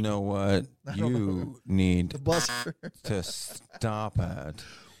 You know what? You need to stop it.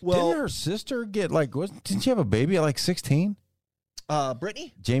 Well, didn't her sister get didn't she have a baby at 16?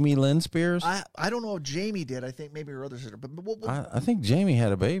 Brittney? Jamie Lynn Spears? I don't know if Jamie did. I think maybe her other sister. But I think Jamie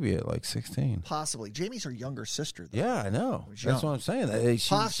had a baby at 16. Possibly. Jamie's her younger sister, though. Yeah, I know. That's what I'm saying.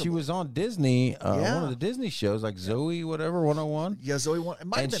 She was on Disney, one of the Disney shows, like Zoe, whatever, 101. Yeah, Zoe 1. It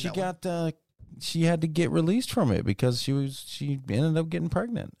might have been that one. She had to get released from it because she ended up getting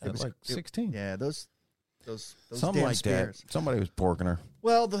pregnant at 16. Yeah, those something like Spears. that. Somebody was porking her.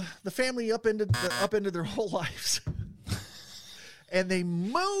 Well, the family upended their whole lives. And they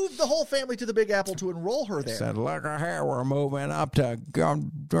moved the whole family to the Big Apple to enroll her there. Said, look here, we're moving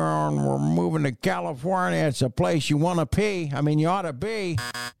we're moving to California. It's a place you want to pee. I mean, you ought to be.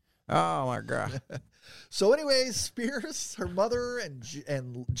 Oh, my God. So anyways, Spears, her mother,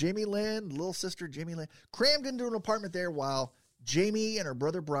 and Jamie Lynn, little sister Jamie Lynn, crammed into an apartment there while Jamie and her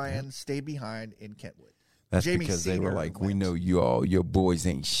brother Brian stayed behind in Kentwood. That's Jamie because they Senior were like, went. we know your boys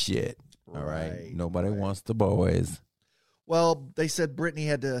ain't shit. All right? Nobody wants the boys. Well, they said Brittney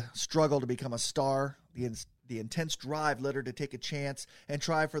had to struggle to become a star. The intense drive led her to take a chance and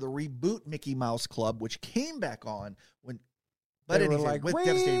try for the reboot Mickey Mouse Club, which came back on with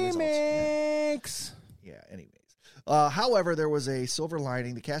devastating results. Yeah, anyways. However, there was a silver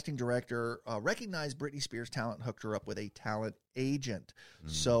lining. The casting director recognized Brittney Spears' talent and hooked her up with a talent agent. Mm-hmm.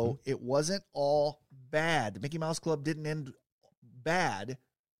 So it wasn't all bad. The Mickey Mouse Club didn't end bad.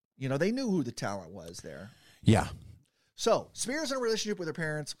 They knew who the talent was there. Yeah. So, Spears in a relationship with her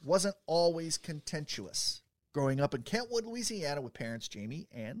parents wasn't always contentious. Growing up in Kentwood, Louisiana with parents Jamie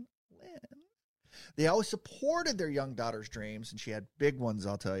and Lynn, they always supported their young daughter's dreams, and she had big ones,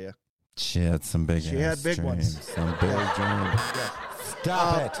 I'll tell you. She had some big dreams. Ones. Some big dreams. Yeah.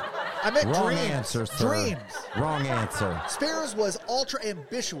 Stop it. I meant Wrong dreams. Answer, sir. Dreams. Wrong answer. Spears was ultra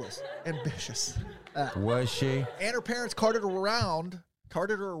ambitious. Was she? And her parents carted her around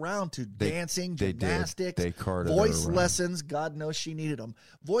to dancing, gymnastics, voice lessons. God knows she needed them.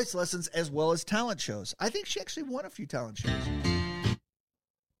 Voice lessons as well as talent shows. I think she actually won a few talent shows.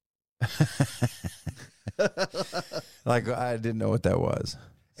 I didn't know what that was.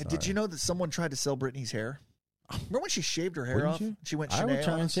 And did you know that someone tried to sell Brittany's hair? Remember when she shaved her hair off? She went Sinead. I would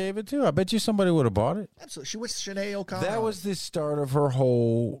try and shave it too. I bet you somebody would have bought it. Absolutely. She was Sinead O'Connor. That was the start of her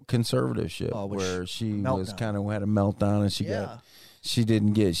whole conservatorship, where she was kind of had a meltdown, and she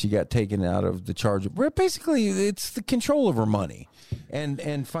didn't get. She got taken out of the charge. Basically, it's the control of her money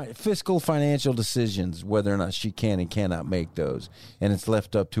and fiscal financial decisions, whether or not she can and cannot make those, and it's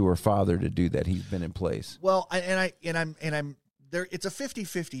left up to her father to do that. He's been in place. Well, I'm there. It's a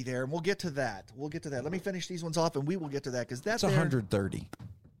 50-50 there, and we'll get to that. Let me finish these ones off, and we will get to that because that's 130.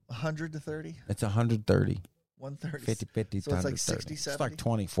 100 to 30. It's 130. 130. 50. So it's like 60, 70. It's like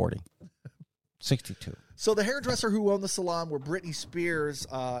 20, 40. 62. So the hairdresser who owned the salon where Brittney Spears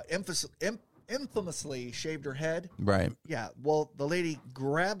infamously shaved her head. Right. Yeah. Well, the lady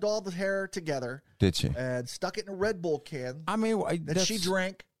grabbed all the hair together. Did she? And stuck it in a Red Bull can. I mean, that she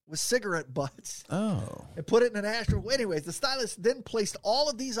drank with cigarette butts. Oh. And put it in an ashtray. Anyways, the stylist then placed all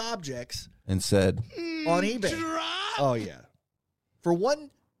of these objects and said on eBay. Oh yeah. For $1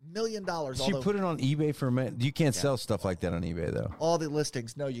 million. She put it on eBay for a minute. You can't sell stuff like that on eBay, though. All the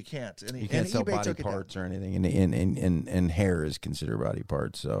listings, no, you can't. You can't sell eBay body parts or anything, and hair is considered body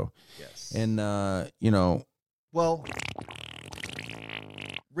parts. So, yes, and well,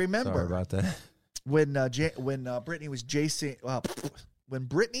 remember sorry about that. When Brittney was when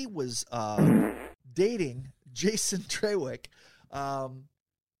Brittney was dating Jason Trewick.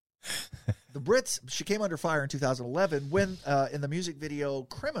 The Brits, she came under fire in 2011 when in the music video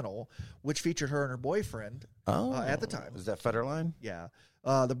Criminal, which featured her and her boyfriend at the time. Was that Federline? Yeah.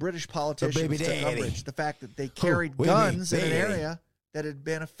 The British politicians took umbrage the fact that they carried Wait, guns in an baby. area that had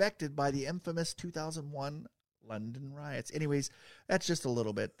been affected by the infamous 2001 London riots. Anyways, that's just a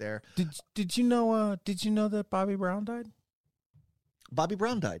little bit there. Did you know that Bobby Brown died? Bobby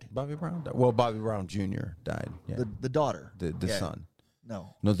Brown died. Bobby Brown died. Well, Bobby Brown Jr. died. Yeah. The daughter. The son.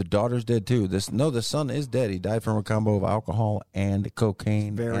 No, the daughter's dead too. The son is dead. He died from a combo of alcohol and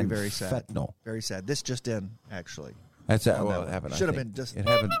cocaine. Very, and very sad. Fentanyl. Very sad. This just in, actually. That's it happened. Should have been just. It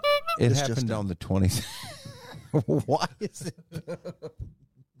happened. It happened on the 20th. Why is it?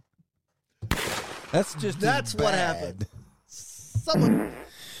 That's what happened. Someone.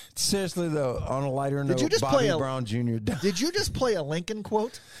 Seriously though, on a lighter note, Bobby Brown Jr. died. Did you just play a Lincoln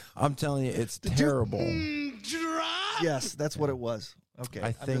quote? I'm telling you, it's terrible. Yes, that's what it was. Okay,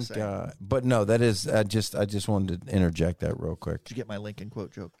 I think, but no, that is. I just wanted to interject that real quick. Did you get my Lincoln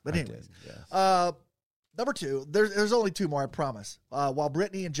quote joke? But anyways, yes. Number two, there's only two more, I promise. While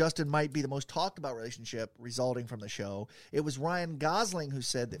Brittney and Justin might be the most talked about relationship resulting from the show, it was Ryan Gosling who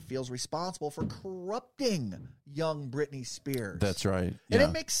said that feels responsible for corrupting young Brittney Spears. That's right. And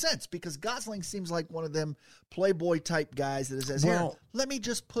it makes sense because Gosling seems like one of them Playboy type guys that says, here, let me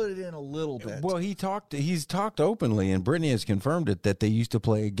just put it in a little bit. Well, he's talked openly, and Brittney has confirmed it, that they used to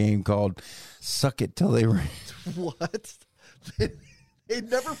play a game called Suck It Till They Ring. What? They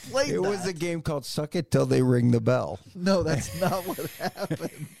never played that. It was a game called Suck It Till They Ring the Bell. No, that's not what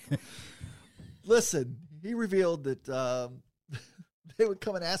happened. Listen, he revealed that they would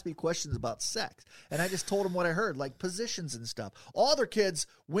come and ask me questions about sex. And I just told them what I heard, like positions and stuff. All their kids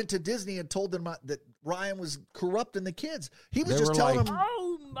went to Disney and told them that Ryan was corrupting the kids. He was just telling them.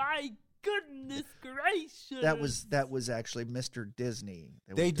 Oh, my goodness gracious. That was actually Mr. Disney.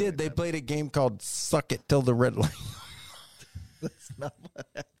 They did. They played a game called Suck It Till the Red Light. That's not what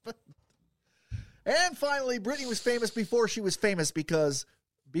happened. And finally, Brittney was famous before she was famous because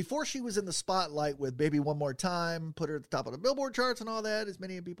before she was in the spotlight with Baby One More Time, put her at the top of the Billboard charts and all that, as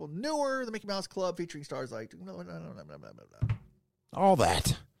many people knew her, the Mickey Mouse Club featuring stars like all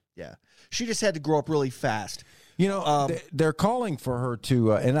that. Yeah. She just had to grow up really fast. You know, they're calling for her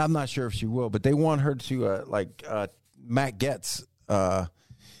to, and I'm not sure if she will, but they want her to, Matt Getz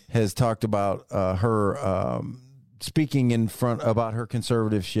has talked about her speaking in front about her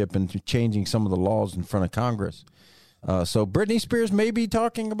conservativeship and changing some of the laws in front of Congress. So Brittney Spears may be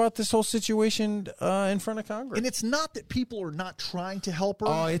talking about this whole situation in front of Congress. And it's not that people are not trying to help her.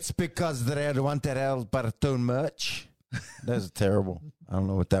 Oh, it's because they don't want to help her too much. That's terrible. I don't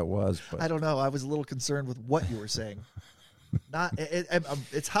know what that was. But. I don't know. I was a little concerned with what you were saying.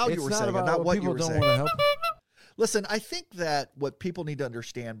 It's how you were saying it, not what you were saying. People don't want to help. Listen, I think that what people need to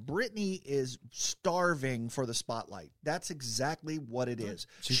understand, Brittney is starving for the spotlight. That's exactly what it is.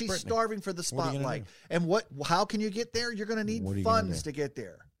 She's starving for the spotlight. And how can you get there? You're going to need funds to get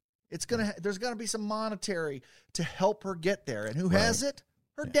there. There's going to be some monetary to help her get there. And who has it?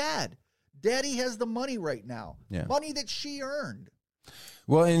 Her dad. Daddy has the money right now. Yeah. Money that she earned.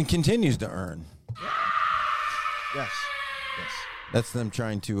 Well, and continues to earn. Yes. That's them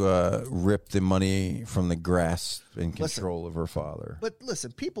trying to rip the money from the grasp and control of her father. But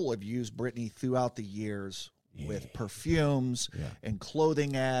listen, people have used Brittney throughout the years with perfumes and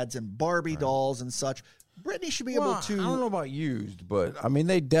clothing ads and Barbie dolls and such. Brittney should be able to. I don't know about used, but I mean,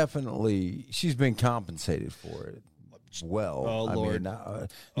 she's been compensated for it. well. Oh, I Lord. mean,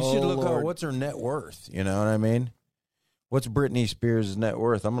 you should look Lord. up what's her net worth. You know what I mean? What's Britney Spears' net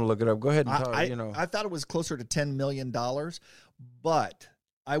worth? I'm going to look it up. Go ahead and talk. I thought it was closer to $10 million, but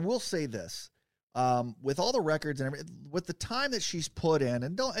I will say this. With all the records and everything, with the time that she's put in,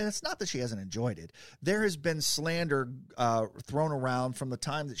 and it's not that she hasn't enjoyed it. There has been slander thrown around from the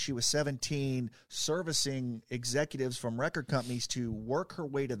time that she was 17, servicing executives from record companies to work her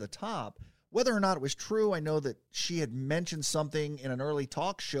way to the top. Whether or not it was true, I know that she had mentioned something in an early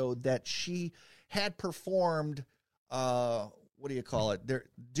talk show that she had performed. What do you call it? Their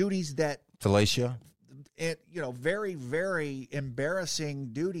duties that Felicia, very, very embarrassing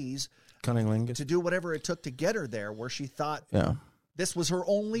duties. Cunnilingus. To do whatever it took to get her there, where she thought this was her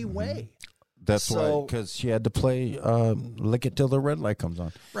only way. That's why, because she had to play "Lick It Till the Red Light Comes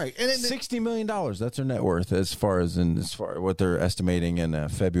On." Right, and $60 million. That's her net worth as far what they're estimating in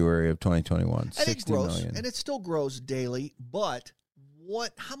February of 2021. And $60 million, and it still grows daily. But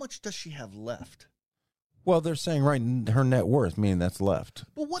how much does she have left? Well, they're saying her net worth, meaning that's left.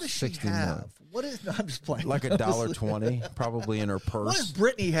 But what does she have? What is? No, I'm just playing. Like $1.20, probably in her purse. What does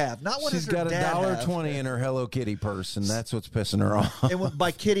Brittany have? Not what She's does her dad have? She's got $1.20 in her Hello Kitty purse, and that's what's pissing her off. And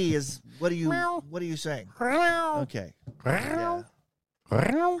by kitty is what are you saying? Okay. Yeah.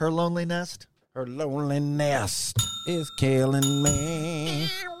 Her lonely nest. Her lonely nest is killing me.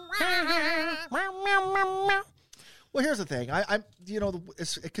 Well, here's the thing. I'm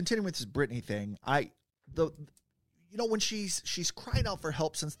continuing with this Brittany thing. When she's cried out for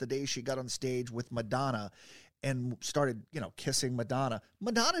help since the day she got on stage with Madonna and started, kissing Madonna.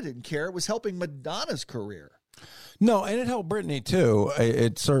 Madonna didn't care. It was helping Madonna's career. No, and it helped Brittany too.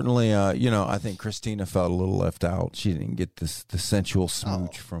 It certainly, I think Christina felt a little left out. She didn't get the sensual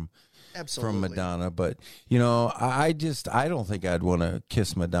smooch from Madonna. But I don't think I'd want to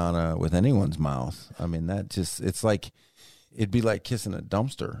kiss Madonna with anyone's mouth. I mean, it's like it'd be like kissing a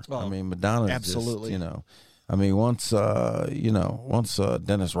dumpster. I mean, Madonna's absolutely. I mean, once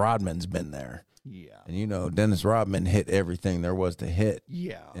Dennis Rodman's been there. Yeah. And Dennis Rodman hit everything there was to hit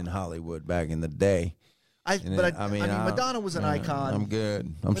in Hollywood back in the day. Madonna was an icon. I'm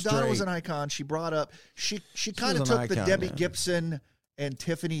good. Madonna was an icon. She brought up she kind of took the Debbie Gibson and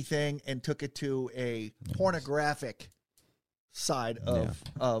Tiffany thing and took it to a pornographic side of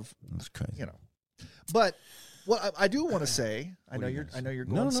that's crazy. But what I do want to say, I know you're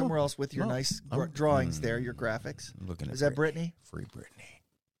going somewhere else with your nice drawings there, your graphics. Looking at that Brittany? Free Brittany.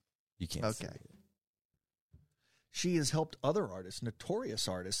 You can't see it. She has helped other artists, notorious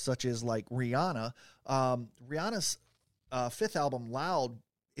artists, such as like Rihanna. Rihanna's fifth album, Loud,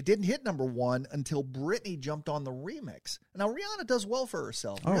 it didn't hit number one until Brittany jumped on the remix. Now, Rihanna does well for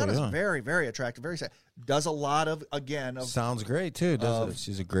herself. Rihanna's very, very attractive, very sad. Does a lot of sounds great too, doesn't it?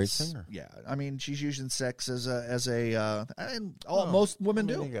 She's a great singer. Yeah, I mean, she's using sex as most women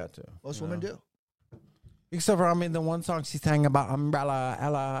do. You got to. Most women do. Except for, the one song she sang about umbrella,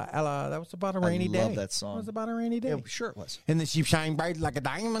 Ella, that was about a rainy day. I love that song. It was about a rainy day. Yeah, sure it was. And then she shined bright like a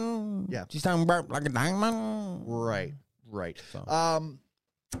diamond. Yeah. She shined bright like a diamond. Right. So.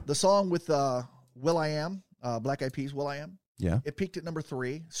 The song with will.i.am, Black Eyed Peas, will.i.am. Yeah. It peaked at number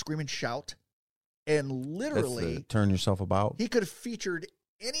 3, Scream and Shout. And literally, Turn Yourself About. He could have featured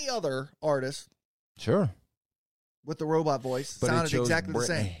any other artist. Sure. With the robot voice. But sounded exactly the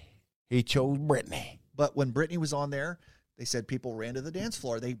same. He chose Brittany. But when Brittany was on there, they said people ran to the dance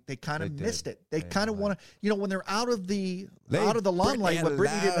floor. They kind of missed it. They kind of want to, when they're out of the limelight, what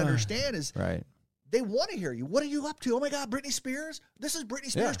Brittany didn't understand is they want to hear you. What are you up to? Oh my God, Britney Spears? This is Britney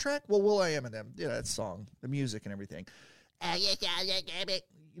Spears' track? Well, will.i.am and them. That song, the music and everything.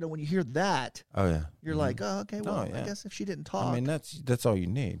 When you hear that, you're like, oh, okay, well, I guess if she didn't talk. That's all you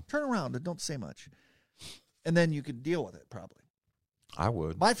need. Turn around and don't say much. And then you could deal with it, probably. I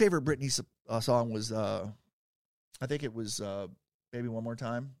would. My favorite Britney song was, I think it was Baby One More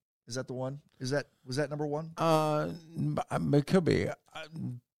Time. Is that the one? Was that number one? It could be.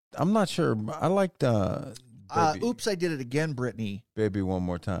 I'm not sure. I liked Oops, I Did It Again, Brittany. Baby One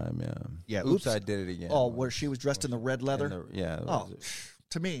More Time, yeah. Yeah, Oops, I Did It Again. Oh, where she was dressed in the red leather?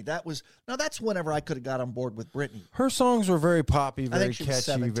 To me, that's whenever I could have got on board with Brittany. Her songs were very poppy, very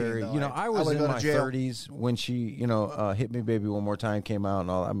catchy, very. Though. I was in my 30s when she, Hit Me Baby One More Time came out,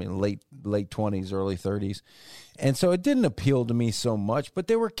 and all. Late 20s, early 30s, and so it didn't appeal to me so much. But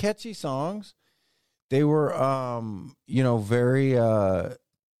they were catchy songs. They were, very,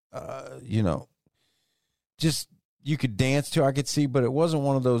 just you could dance to. I could see, but it wasn't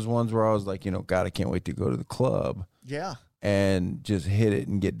one of those ones where I was like, God, I can't wait to go to the club. Yeah. and just hit it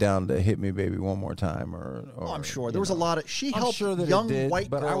and get down to "Hit Me, Baby, One More Time." Or I'm sure there was a lot of. She helped sure that young it did, white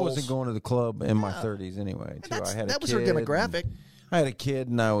but girls. I wasn't going to the club in my 30s anyway. Too. That was her demographic. I had a kid,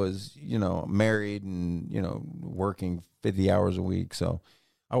 and I was, married, and working 50 hours a week. So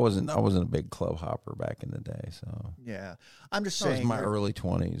I wasn't a big club hopper back in the day. So yeah, I'm just that was saying. my early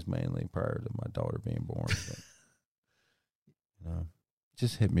 20s mainly prior to my daughter being born. But,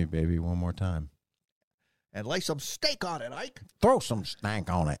 just hit me, baby, one more time. And lay some steak on it, Ike. Throw some stank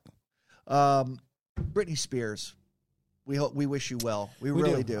on it. Britney Spears, we wish you well. We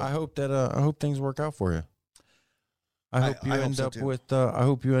really do. I hope that I hope things work out for you. I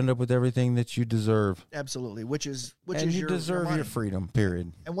hope you end up with everything that you deserve. Absolutely, which is you deserve your freedom.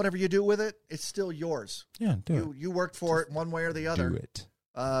 Period. And whatever you do with it, it's still yours. Yeah, do it. You worked for it one way or the other. Do it.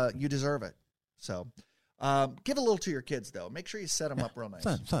 You deserve it. So, give a little to your kids though. Make sure you set them up real nice.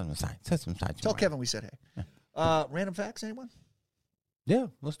 Set some aside. Tell Kevin we said hey. Random facts, anyone? Yeah,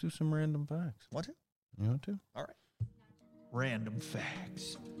 let's do some random facts. Want to? You want to? All right. Random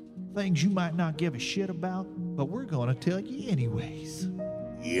facts. Things you might not give a shit about, but we're going to tell you anyways.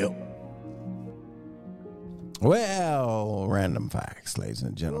 Yep. Well, random facts, ladies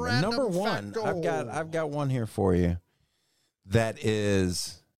and gentlemen. Random Number one, facto. I've got one here for you. That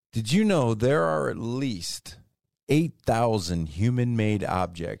is, did you know there are at least 8,000 human-made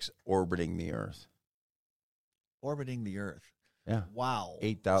objects orbiting the Earth? Orbiting the Earth. Yeah. Wow.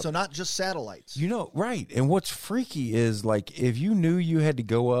 8,000. So not just satellites. Right. And what's freaky is, like, if you knew you had to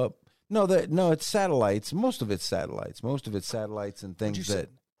go up, it's satellites. Most of it's satellites. And things that.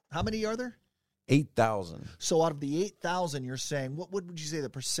 How many are there? 8,000. So out of the 8,000, you're saying, what would you say the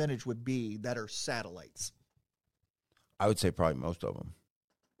percentage would be that are satellites? I would say probably most of them.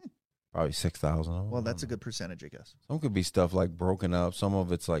 Probably 6,000. Well, that's a good percentage, I guess. Some could be stuff like broken up. Some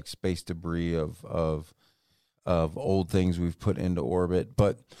of it's like space debris of old things we've put into orbit.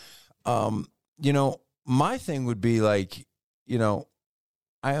 But, my thing would be like,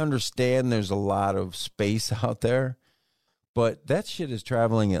 I understand there's a lot of space out there, but that shit is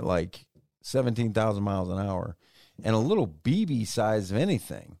traveling at like 17,000 miles an hour. And a little BB size of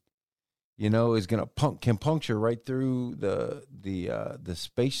anything, is going to can puncture right through the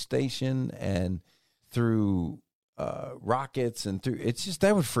space station and through rockets and through. It's just,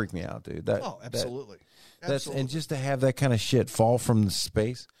 that would freak me out, dude. Absolutely. And just to have that kind of shit fall from the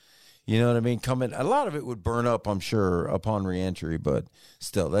space, you know what I mean? A lot of it would burn up, I'm sure, upon reentry, but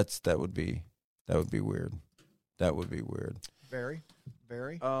still, that would be weird. That would be weird. Very,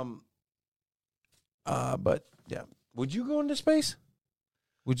 very. But yeah, would you go into space?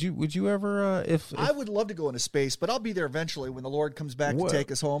 Would you ever? If I would love to go into space, but I'll be there eventually when the Lord comes back to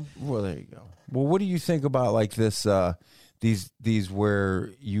take us home. Well, there you go. Well, what do you think about like this? These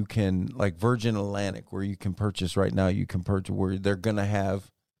where you can, like Virgin Atlantic, where you can purchase right now. You can purchase where they're gonna have,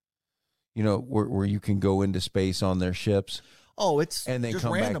 where you can go into space on their ships. Oh, it's and they just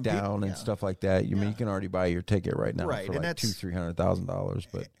come random back down and stuff like that. You mean you can already buy your ticket right now for like $200,000-$300,000.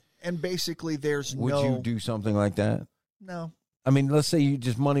 But and basically, would you do something like that? No. I mean, let's say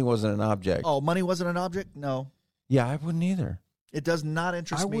money wasn't an object. Oh, money wasn't an object? No. Yeah, I wouldn't either. It does not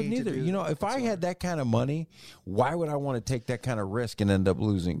interest me. I wouldn't either. If I had that kind of money, why would I want to take that kind of risk and end up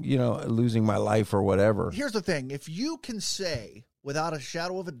losing my life or whatever? Here's the thing. If you can say without a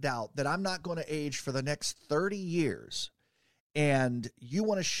shadow of a doubt that I'm not going to age for the next 30 years and you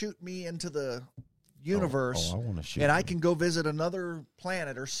want to shoot me into the universe I want to shoot and I can go visit another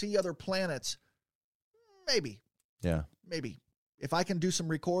planet or see other planets, maybe. Yeah. Maybe. If I can do some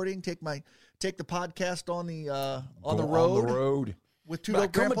recording, take the podcast on the road. On the road. With two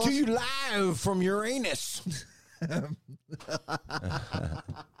dope grandpas. Coming to you live from Uranus.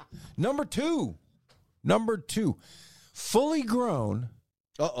 Number two. Fully grown.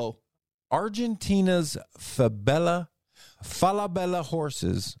 Argentina's Falabella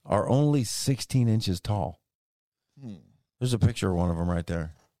horses are only 16 inches tall. There's a picture of one of them right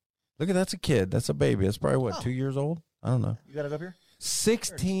there. Look at that's a kid. That's a baby. That's probably 2 years old? I don't know. You got it up here?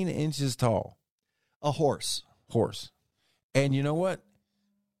 16 inches tall. A horse. And you know what?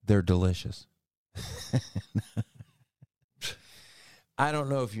 They're delicious. I don't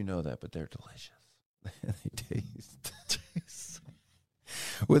know if you know that, but they're delicious. They taste.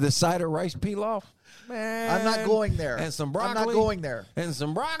 With a side of rice pilaf. Man. I'm not going there. And some broccoli. I'm not going there. And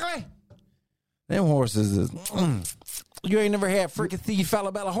some broccoli. Them horses is... You ain't never had freaking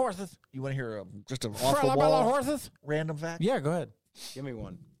Falabella horses. You want to hear just an off the Falabella wall horses? Random fact? Yeah, go ahead. Give me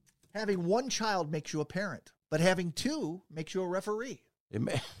one. Having one child makes you a parent, but having two makes you a referee.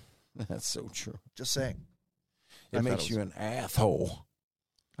 That's so true. Just saying. It makes you an asshole.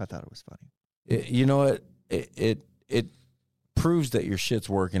 I thought it was funny. You know what? proves that your shit's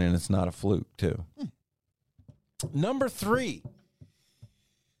working and it's not a fluke, too. Number 3,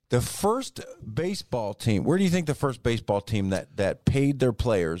 the first baseball team. Where do you think the first baseball team that paid their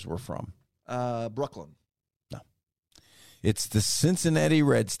players were from? Brooklyn. No. It's the Cincinnati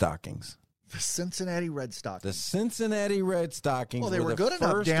Red Stockings. The Cincinnati Red Stockings. The Cincinnati Red Stockings Well, they were the good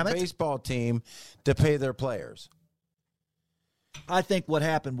enough, first damn it. baseball team to pay their players. I think what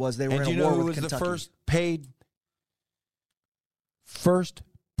happened was they were And in do a you know war who with was the Kentucky. first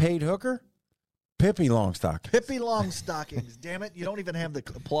paid hooker? Pippi Longstocking. Pippi Longstockings. Damn it. You don't even have the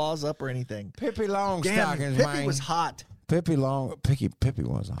applause up or anything. Pippi Damn, Longstockings, Pippi man. was hot. Pippi was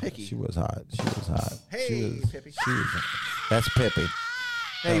hot. Picky. She was hot. She was hot. Hey, Pippi. That's Pippi.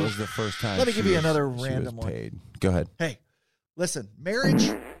 Hey, that was the first time. let me give you another she random was one. paid. Go ahead. Hey, listen, marriage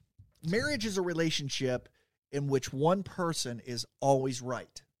is a relationship in which one person is always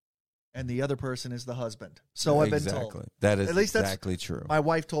right and the other person is the husband. So I've been told. That is At least that's exactly true. My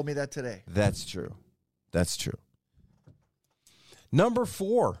wife told me that today. That's true. That's true. Number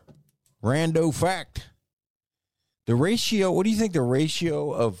 4, rando fact. The ratio, what do you think the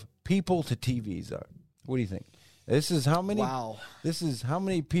ratio of people to TVs are? What do you think? This is how many? Wow. This is how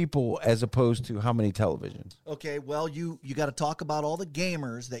many people as opposed to how many televisions? Okay, well, you got to talk about all the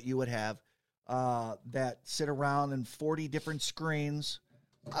gamers that you would have that sit around in 40 different screens.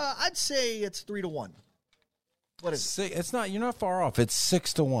 I'd say it's 3-1. What is it? It's not. You're not far off. It's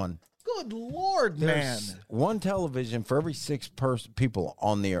 6-1. Good Lord, man. There's one television for every 6 people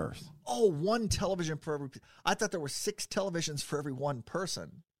on the earth. Oh, one television for every. I thought there were 6 televisions for every one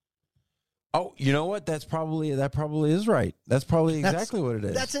person. Oh, you know what? That probably is right. That's probably exactly what it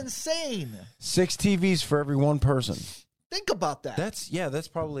is. That's insane. 6 TVs for every one person. Think about that. That's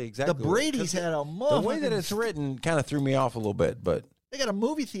probably exactly. The Brady's had a The way that it's written kind of threw me off a little bit, but they got a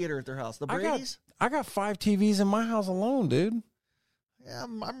movie theater at their house. The Brady's. I got 5 TVs in my house alone, dude. Yeah,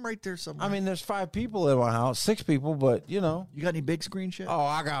 I'm right there somewhere. I mean, there's 5 people in my house, 6 people, but you know. You got any big screen shit? Oh,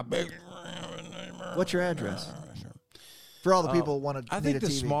 I got big. What's your address? For all the people who want to I think need a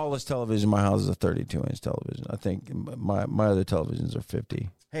the TV. smallest television in my house is a 32-inch television. I think my other televisions are 50.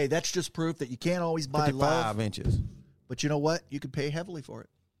 Hey, that's just proof that you can't always buy 55 love. inches. But you know what? You could pay heavily for it.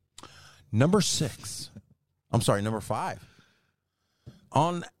 Number 5.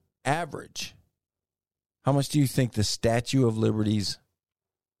 On average, how much do you think the Statue of Liberty's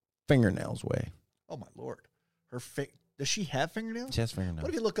fingernails weigh? Oh, my Lord. Does she have fingernails? She has fingernails. What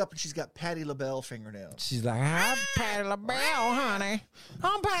if you look up and she's got Patti LaBelle fingernails? She's like, I'm Patti LaBelle, honey.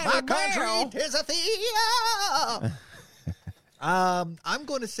 I'm Patti My LaBelle. country is a theater. I'm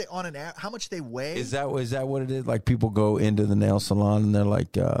going to say on an how much they weigh. Is that what it is? Like people go into the nail salon and they're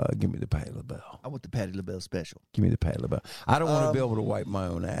like, give me the Patti LaBelle. I want the Patti LaBelle special. Give me the Patti LaBelle. I don't want to be able to wipe my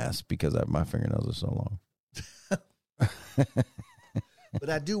own ass because my fingernails are so long. But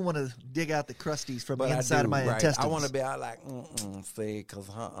I do want to dig out the crusties from the But inside of my intestines. I want to be out like, see, because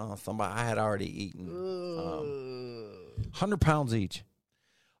somebody I had already eaten. 100 pounds each.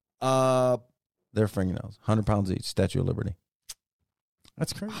 Their fingernails, 100 pounds each. Statue of Liberty.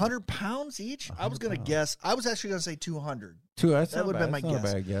 That's crazy. 100 pounds each? I was going to guess. I was actually going to say 200. That would have been my Not a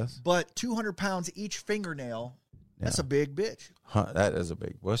guess. bad guess. But 200 pounds each fingernail, that's a big bitch. That is a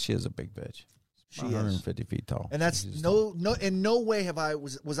big. Well, she is a big bitch. She is. 150 feet tall. And that's in no way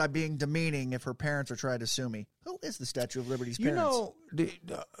was I being demeaning if her parents are trying to sue me. Who is the Statue of Liberty's parents? You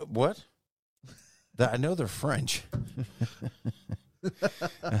know, what? I know they're French.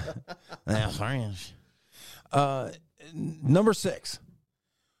 They're French. Number 6.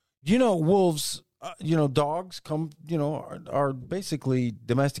 You know, wolves, dogs are basically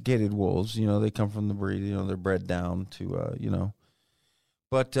domesticated wolves. You know, they come from the breed, they're bred down to,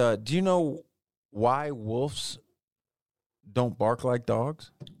 But do you know why wolves don't bark like dogs?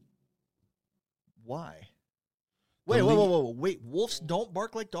 Why? Wait, whoa. Wait, wolves don't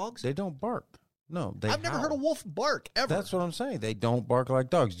bark like dogs? They don't bark. No, they I've never heard a wolf bark, ever. That's what I'm saying. They don't bark like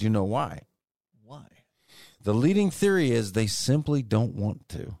dogs. Do you know why? Why? The leading theory is they simply don't want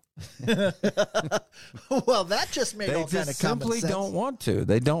to. Well, that just made all kind of common sense. They simply don't want to.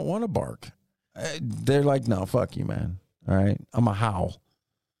 They don't want to bark. They're like, no, fuck you, man. All right? I'm a howl.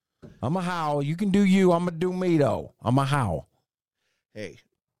 You can do you. I'm going to do me, though. I'm a howl. Hey,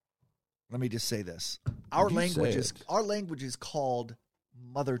 let me just say this. Our language is called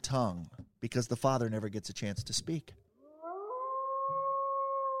mother tongue because the father never gets a chance to speak.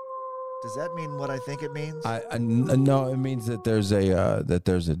 Does that mean what I think it means? No, it means that there's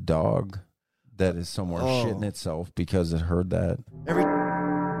a dog that is somewhere shitting itself because it heard that.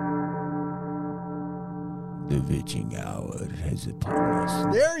 The witching hour has upon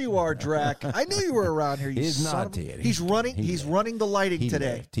us. There you are, Drac. I knew you were around here. You He's son not of- here. He's running. He's running the lighting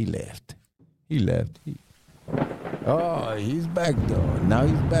today. He left. Oh, he's back, though. Now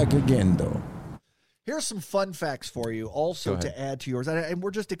he's back again, though. Here's some fun facts for you, also Go ahead. to add to yours. And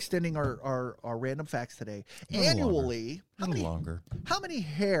we're just extending our random facts today. Annually, A little longer. how many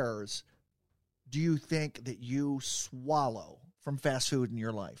hairs do you think that you swallow from fast food in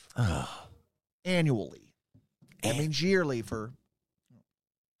your life? Annually. That means yearly for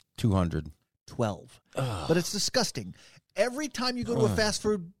 200. 12. But it's disgusting. Every time you go to a fast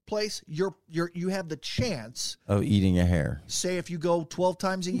food place, you have the chance. Of eating a hair. Say if you go 12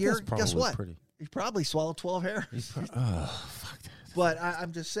 times a year, That's guess probably what? pretty. You probably swallow 12 hairs. Fuck that. But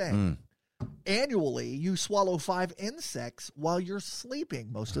I'm just saying, annually, you swallow 5 insects while you're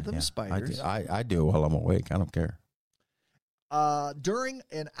sleeping. Most of them spiders. I do while I'm awake. I don't care. During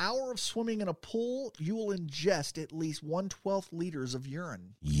an hour of swimming in a pool, you will ingest at least 1/12 liters of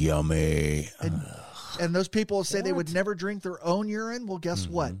urine. Yummy. And those people say they would never drink their own urine. Well, guess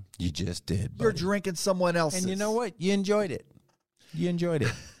what? You just did. You're buddy. drinking someone else's. And you know what? You enjoyed it.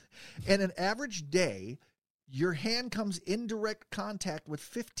 In an average day, your hand comes in direct contact with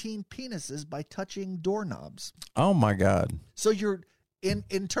 15 penises by touching doorknobs. Oh, my God. So you're, in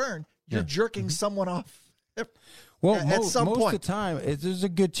turn, you're jerking someone off. Well, At some most point. of the time, there's a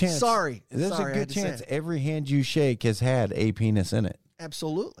good chance. There's Sorry, I a had good to say chance it. every hand you shake has had a penis in it,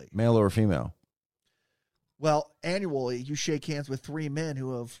 Absolutely. male or female. Well, annually, you shake hands with 3 men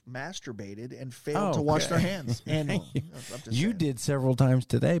who have masturbated and failed to wash okay. their hands. Annually. I'm just You saying. did several times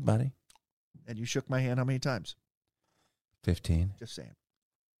today, buddy. And you shook my hand how many times? 15. Just saying.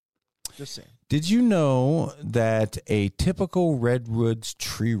 Just saying. Did you know that a typical redwood's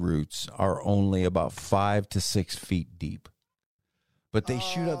tree roots are only about 5 to 6 feet deep? But they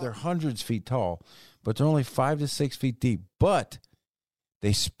shoot up, they're hundreds feet tall, but they're only 5 to 6 feet deep. But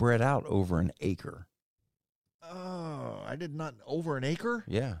they spread out over an acre. Oh, I did not. Over an acre?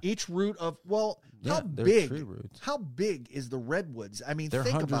 Yeah. Each root of, well, Yeah, how they're big? tree roots. How big is the redwoods? I mean, They're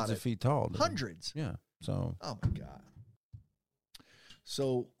think hundreds about of it. feet tall. dude. Hundreds. Yeah. So Oh my God.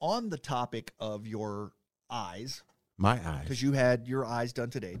 So on the topic of your eyes, my eyes. because you had your eyes done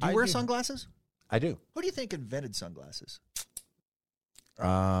today. Do you I wear do. sunglasses? I do. Who do you think invented sunglasses?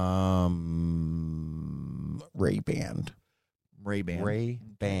 Ray-Ban. Ray-Ban.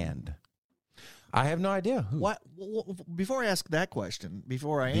 Ray-Ban. I have no idea. Who? What? Well, before I ask that question,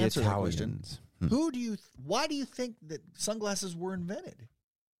 before I The answer that question, Italians. who do you? Why do you think that sunglasses were invented?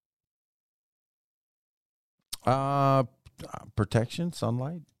 Protection,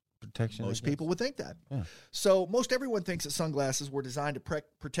 sunlight, protection. Most people would think that. Yeah. So most everyone thinks that sunglasses were designed to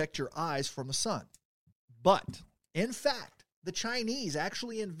protect your eyes from the sun. But in fact, the Chinese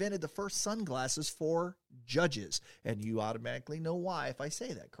actually invented the first sunglasses for judges. And you automatically know why if I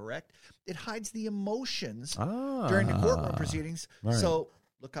say that, correct? It hides the emotions during the courtroom proceedings. Right. So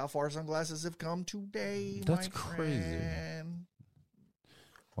look how far sunglasses have come today. That's my crazy. friend.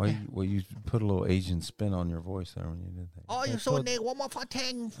 Well, you put a little Asian spin on your voice there when you did that. Oh, you're so neat. One more for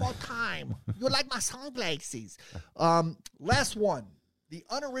 10 for time. You like my sunglasses. Last one. The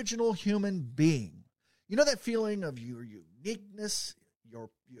unoriginal human being. You know that feeling of your uniqueness?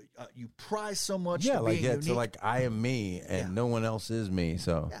 You prize so much. Yeah, to like being yeah, unique. so like I am me and no one else is me.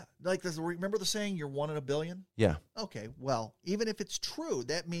 So Yeah, like this. Remember the saying, "You're one in a billion"? yeah. Okay, well, even if it's true,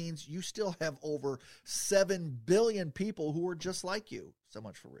 that means you still have over 7 billion people who are just like you. So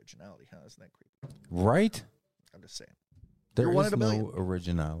much for originality, huh? Isn't that creepy? Right? I'm just saying. There You're one is in a billion. no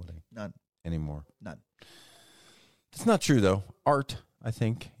originality None. anymore. None. It's not true though. Art, I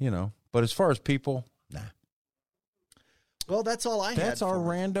think, But as far as people, nah. Well, that's all I had. That's our for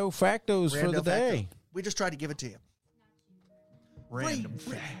rando factos for Rando the day. Facto. We just tried to give it to you. Random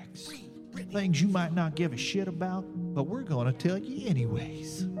facts. Things you might not give a shit about, but we're going to tell you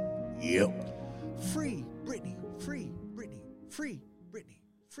anyways. Yep. Free Brittney. Free Brittney. Free Brittney.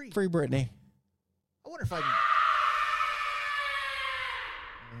 Free. Free Brittany. I wonder if I can.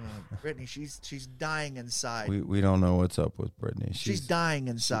 Brittany, she's dying inside. We don't know what's up with Brittany. She's dying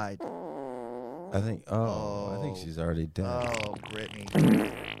inside. I think she's already dead. Oh, Brittany.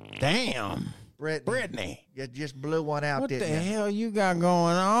 Damn. Brittany. You just blew one out, What the didn't you? hell you got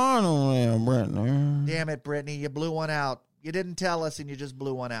going on there, Brittany? Damn it, Brittany. You blew one out. You didn't tell us and you just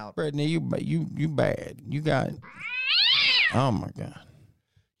blew one out. Brittany, you bad. You got. Oh my God.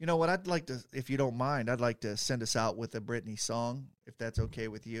 You know what? I'd like to, if you don't mind, I'd like to send us out with a Brittany song, if that's okay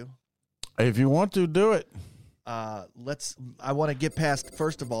with you. If you want to do it, I want to get past,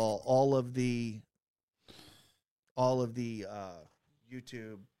 first of all of the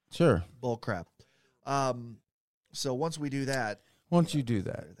YouTube sure. bull crap. So once we do that, Once you do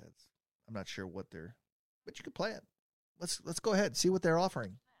that, I'm not sure what they're, but you can play it. Let's go ahead and see what they're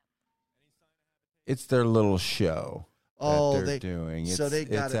offering. it's their little show Oh, that they're doing. so they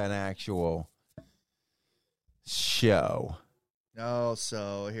got it's it. an actual show. Oh,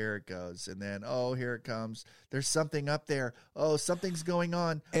 so here it goes. And then, here it comes. There's something up there. Oh, something's going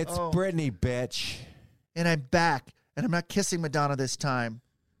on. It's Brittney, bitch. And I'm back. And I'm not kissing Madonna this time.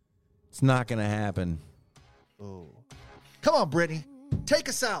 It's not going to happen. Oh. Come on, Brittney. Take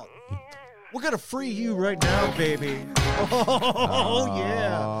us out. We're going to free you right now, baby. Oh,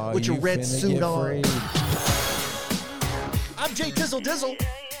 yeah. With your you red finna suit get on. freed. I'm Jay Dizzle Dizzle.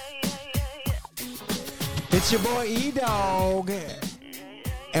 It's your boy E-Dog.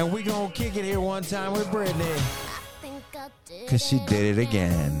 And we going to kick it here one time with Brittney. Because she did it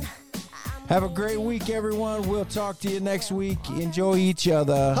again. Have a great week, everyone. We'll talk to you next week. Enjoy each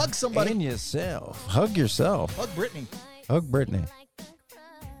other. Hug somebody. And yourself. Hug yourself. Hug Brittney. Hug Brittney.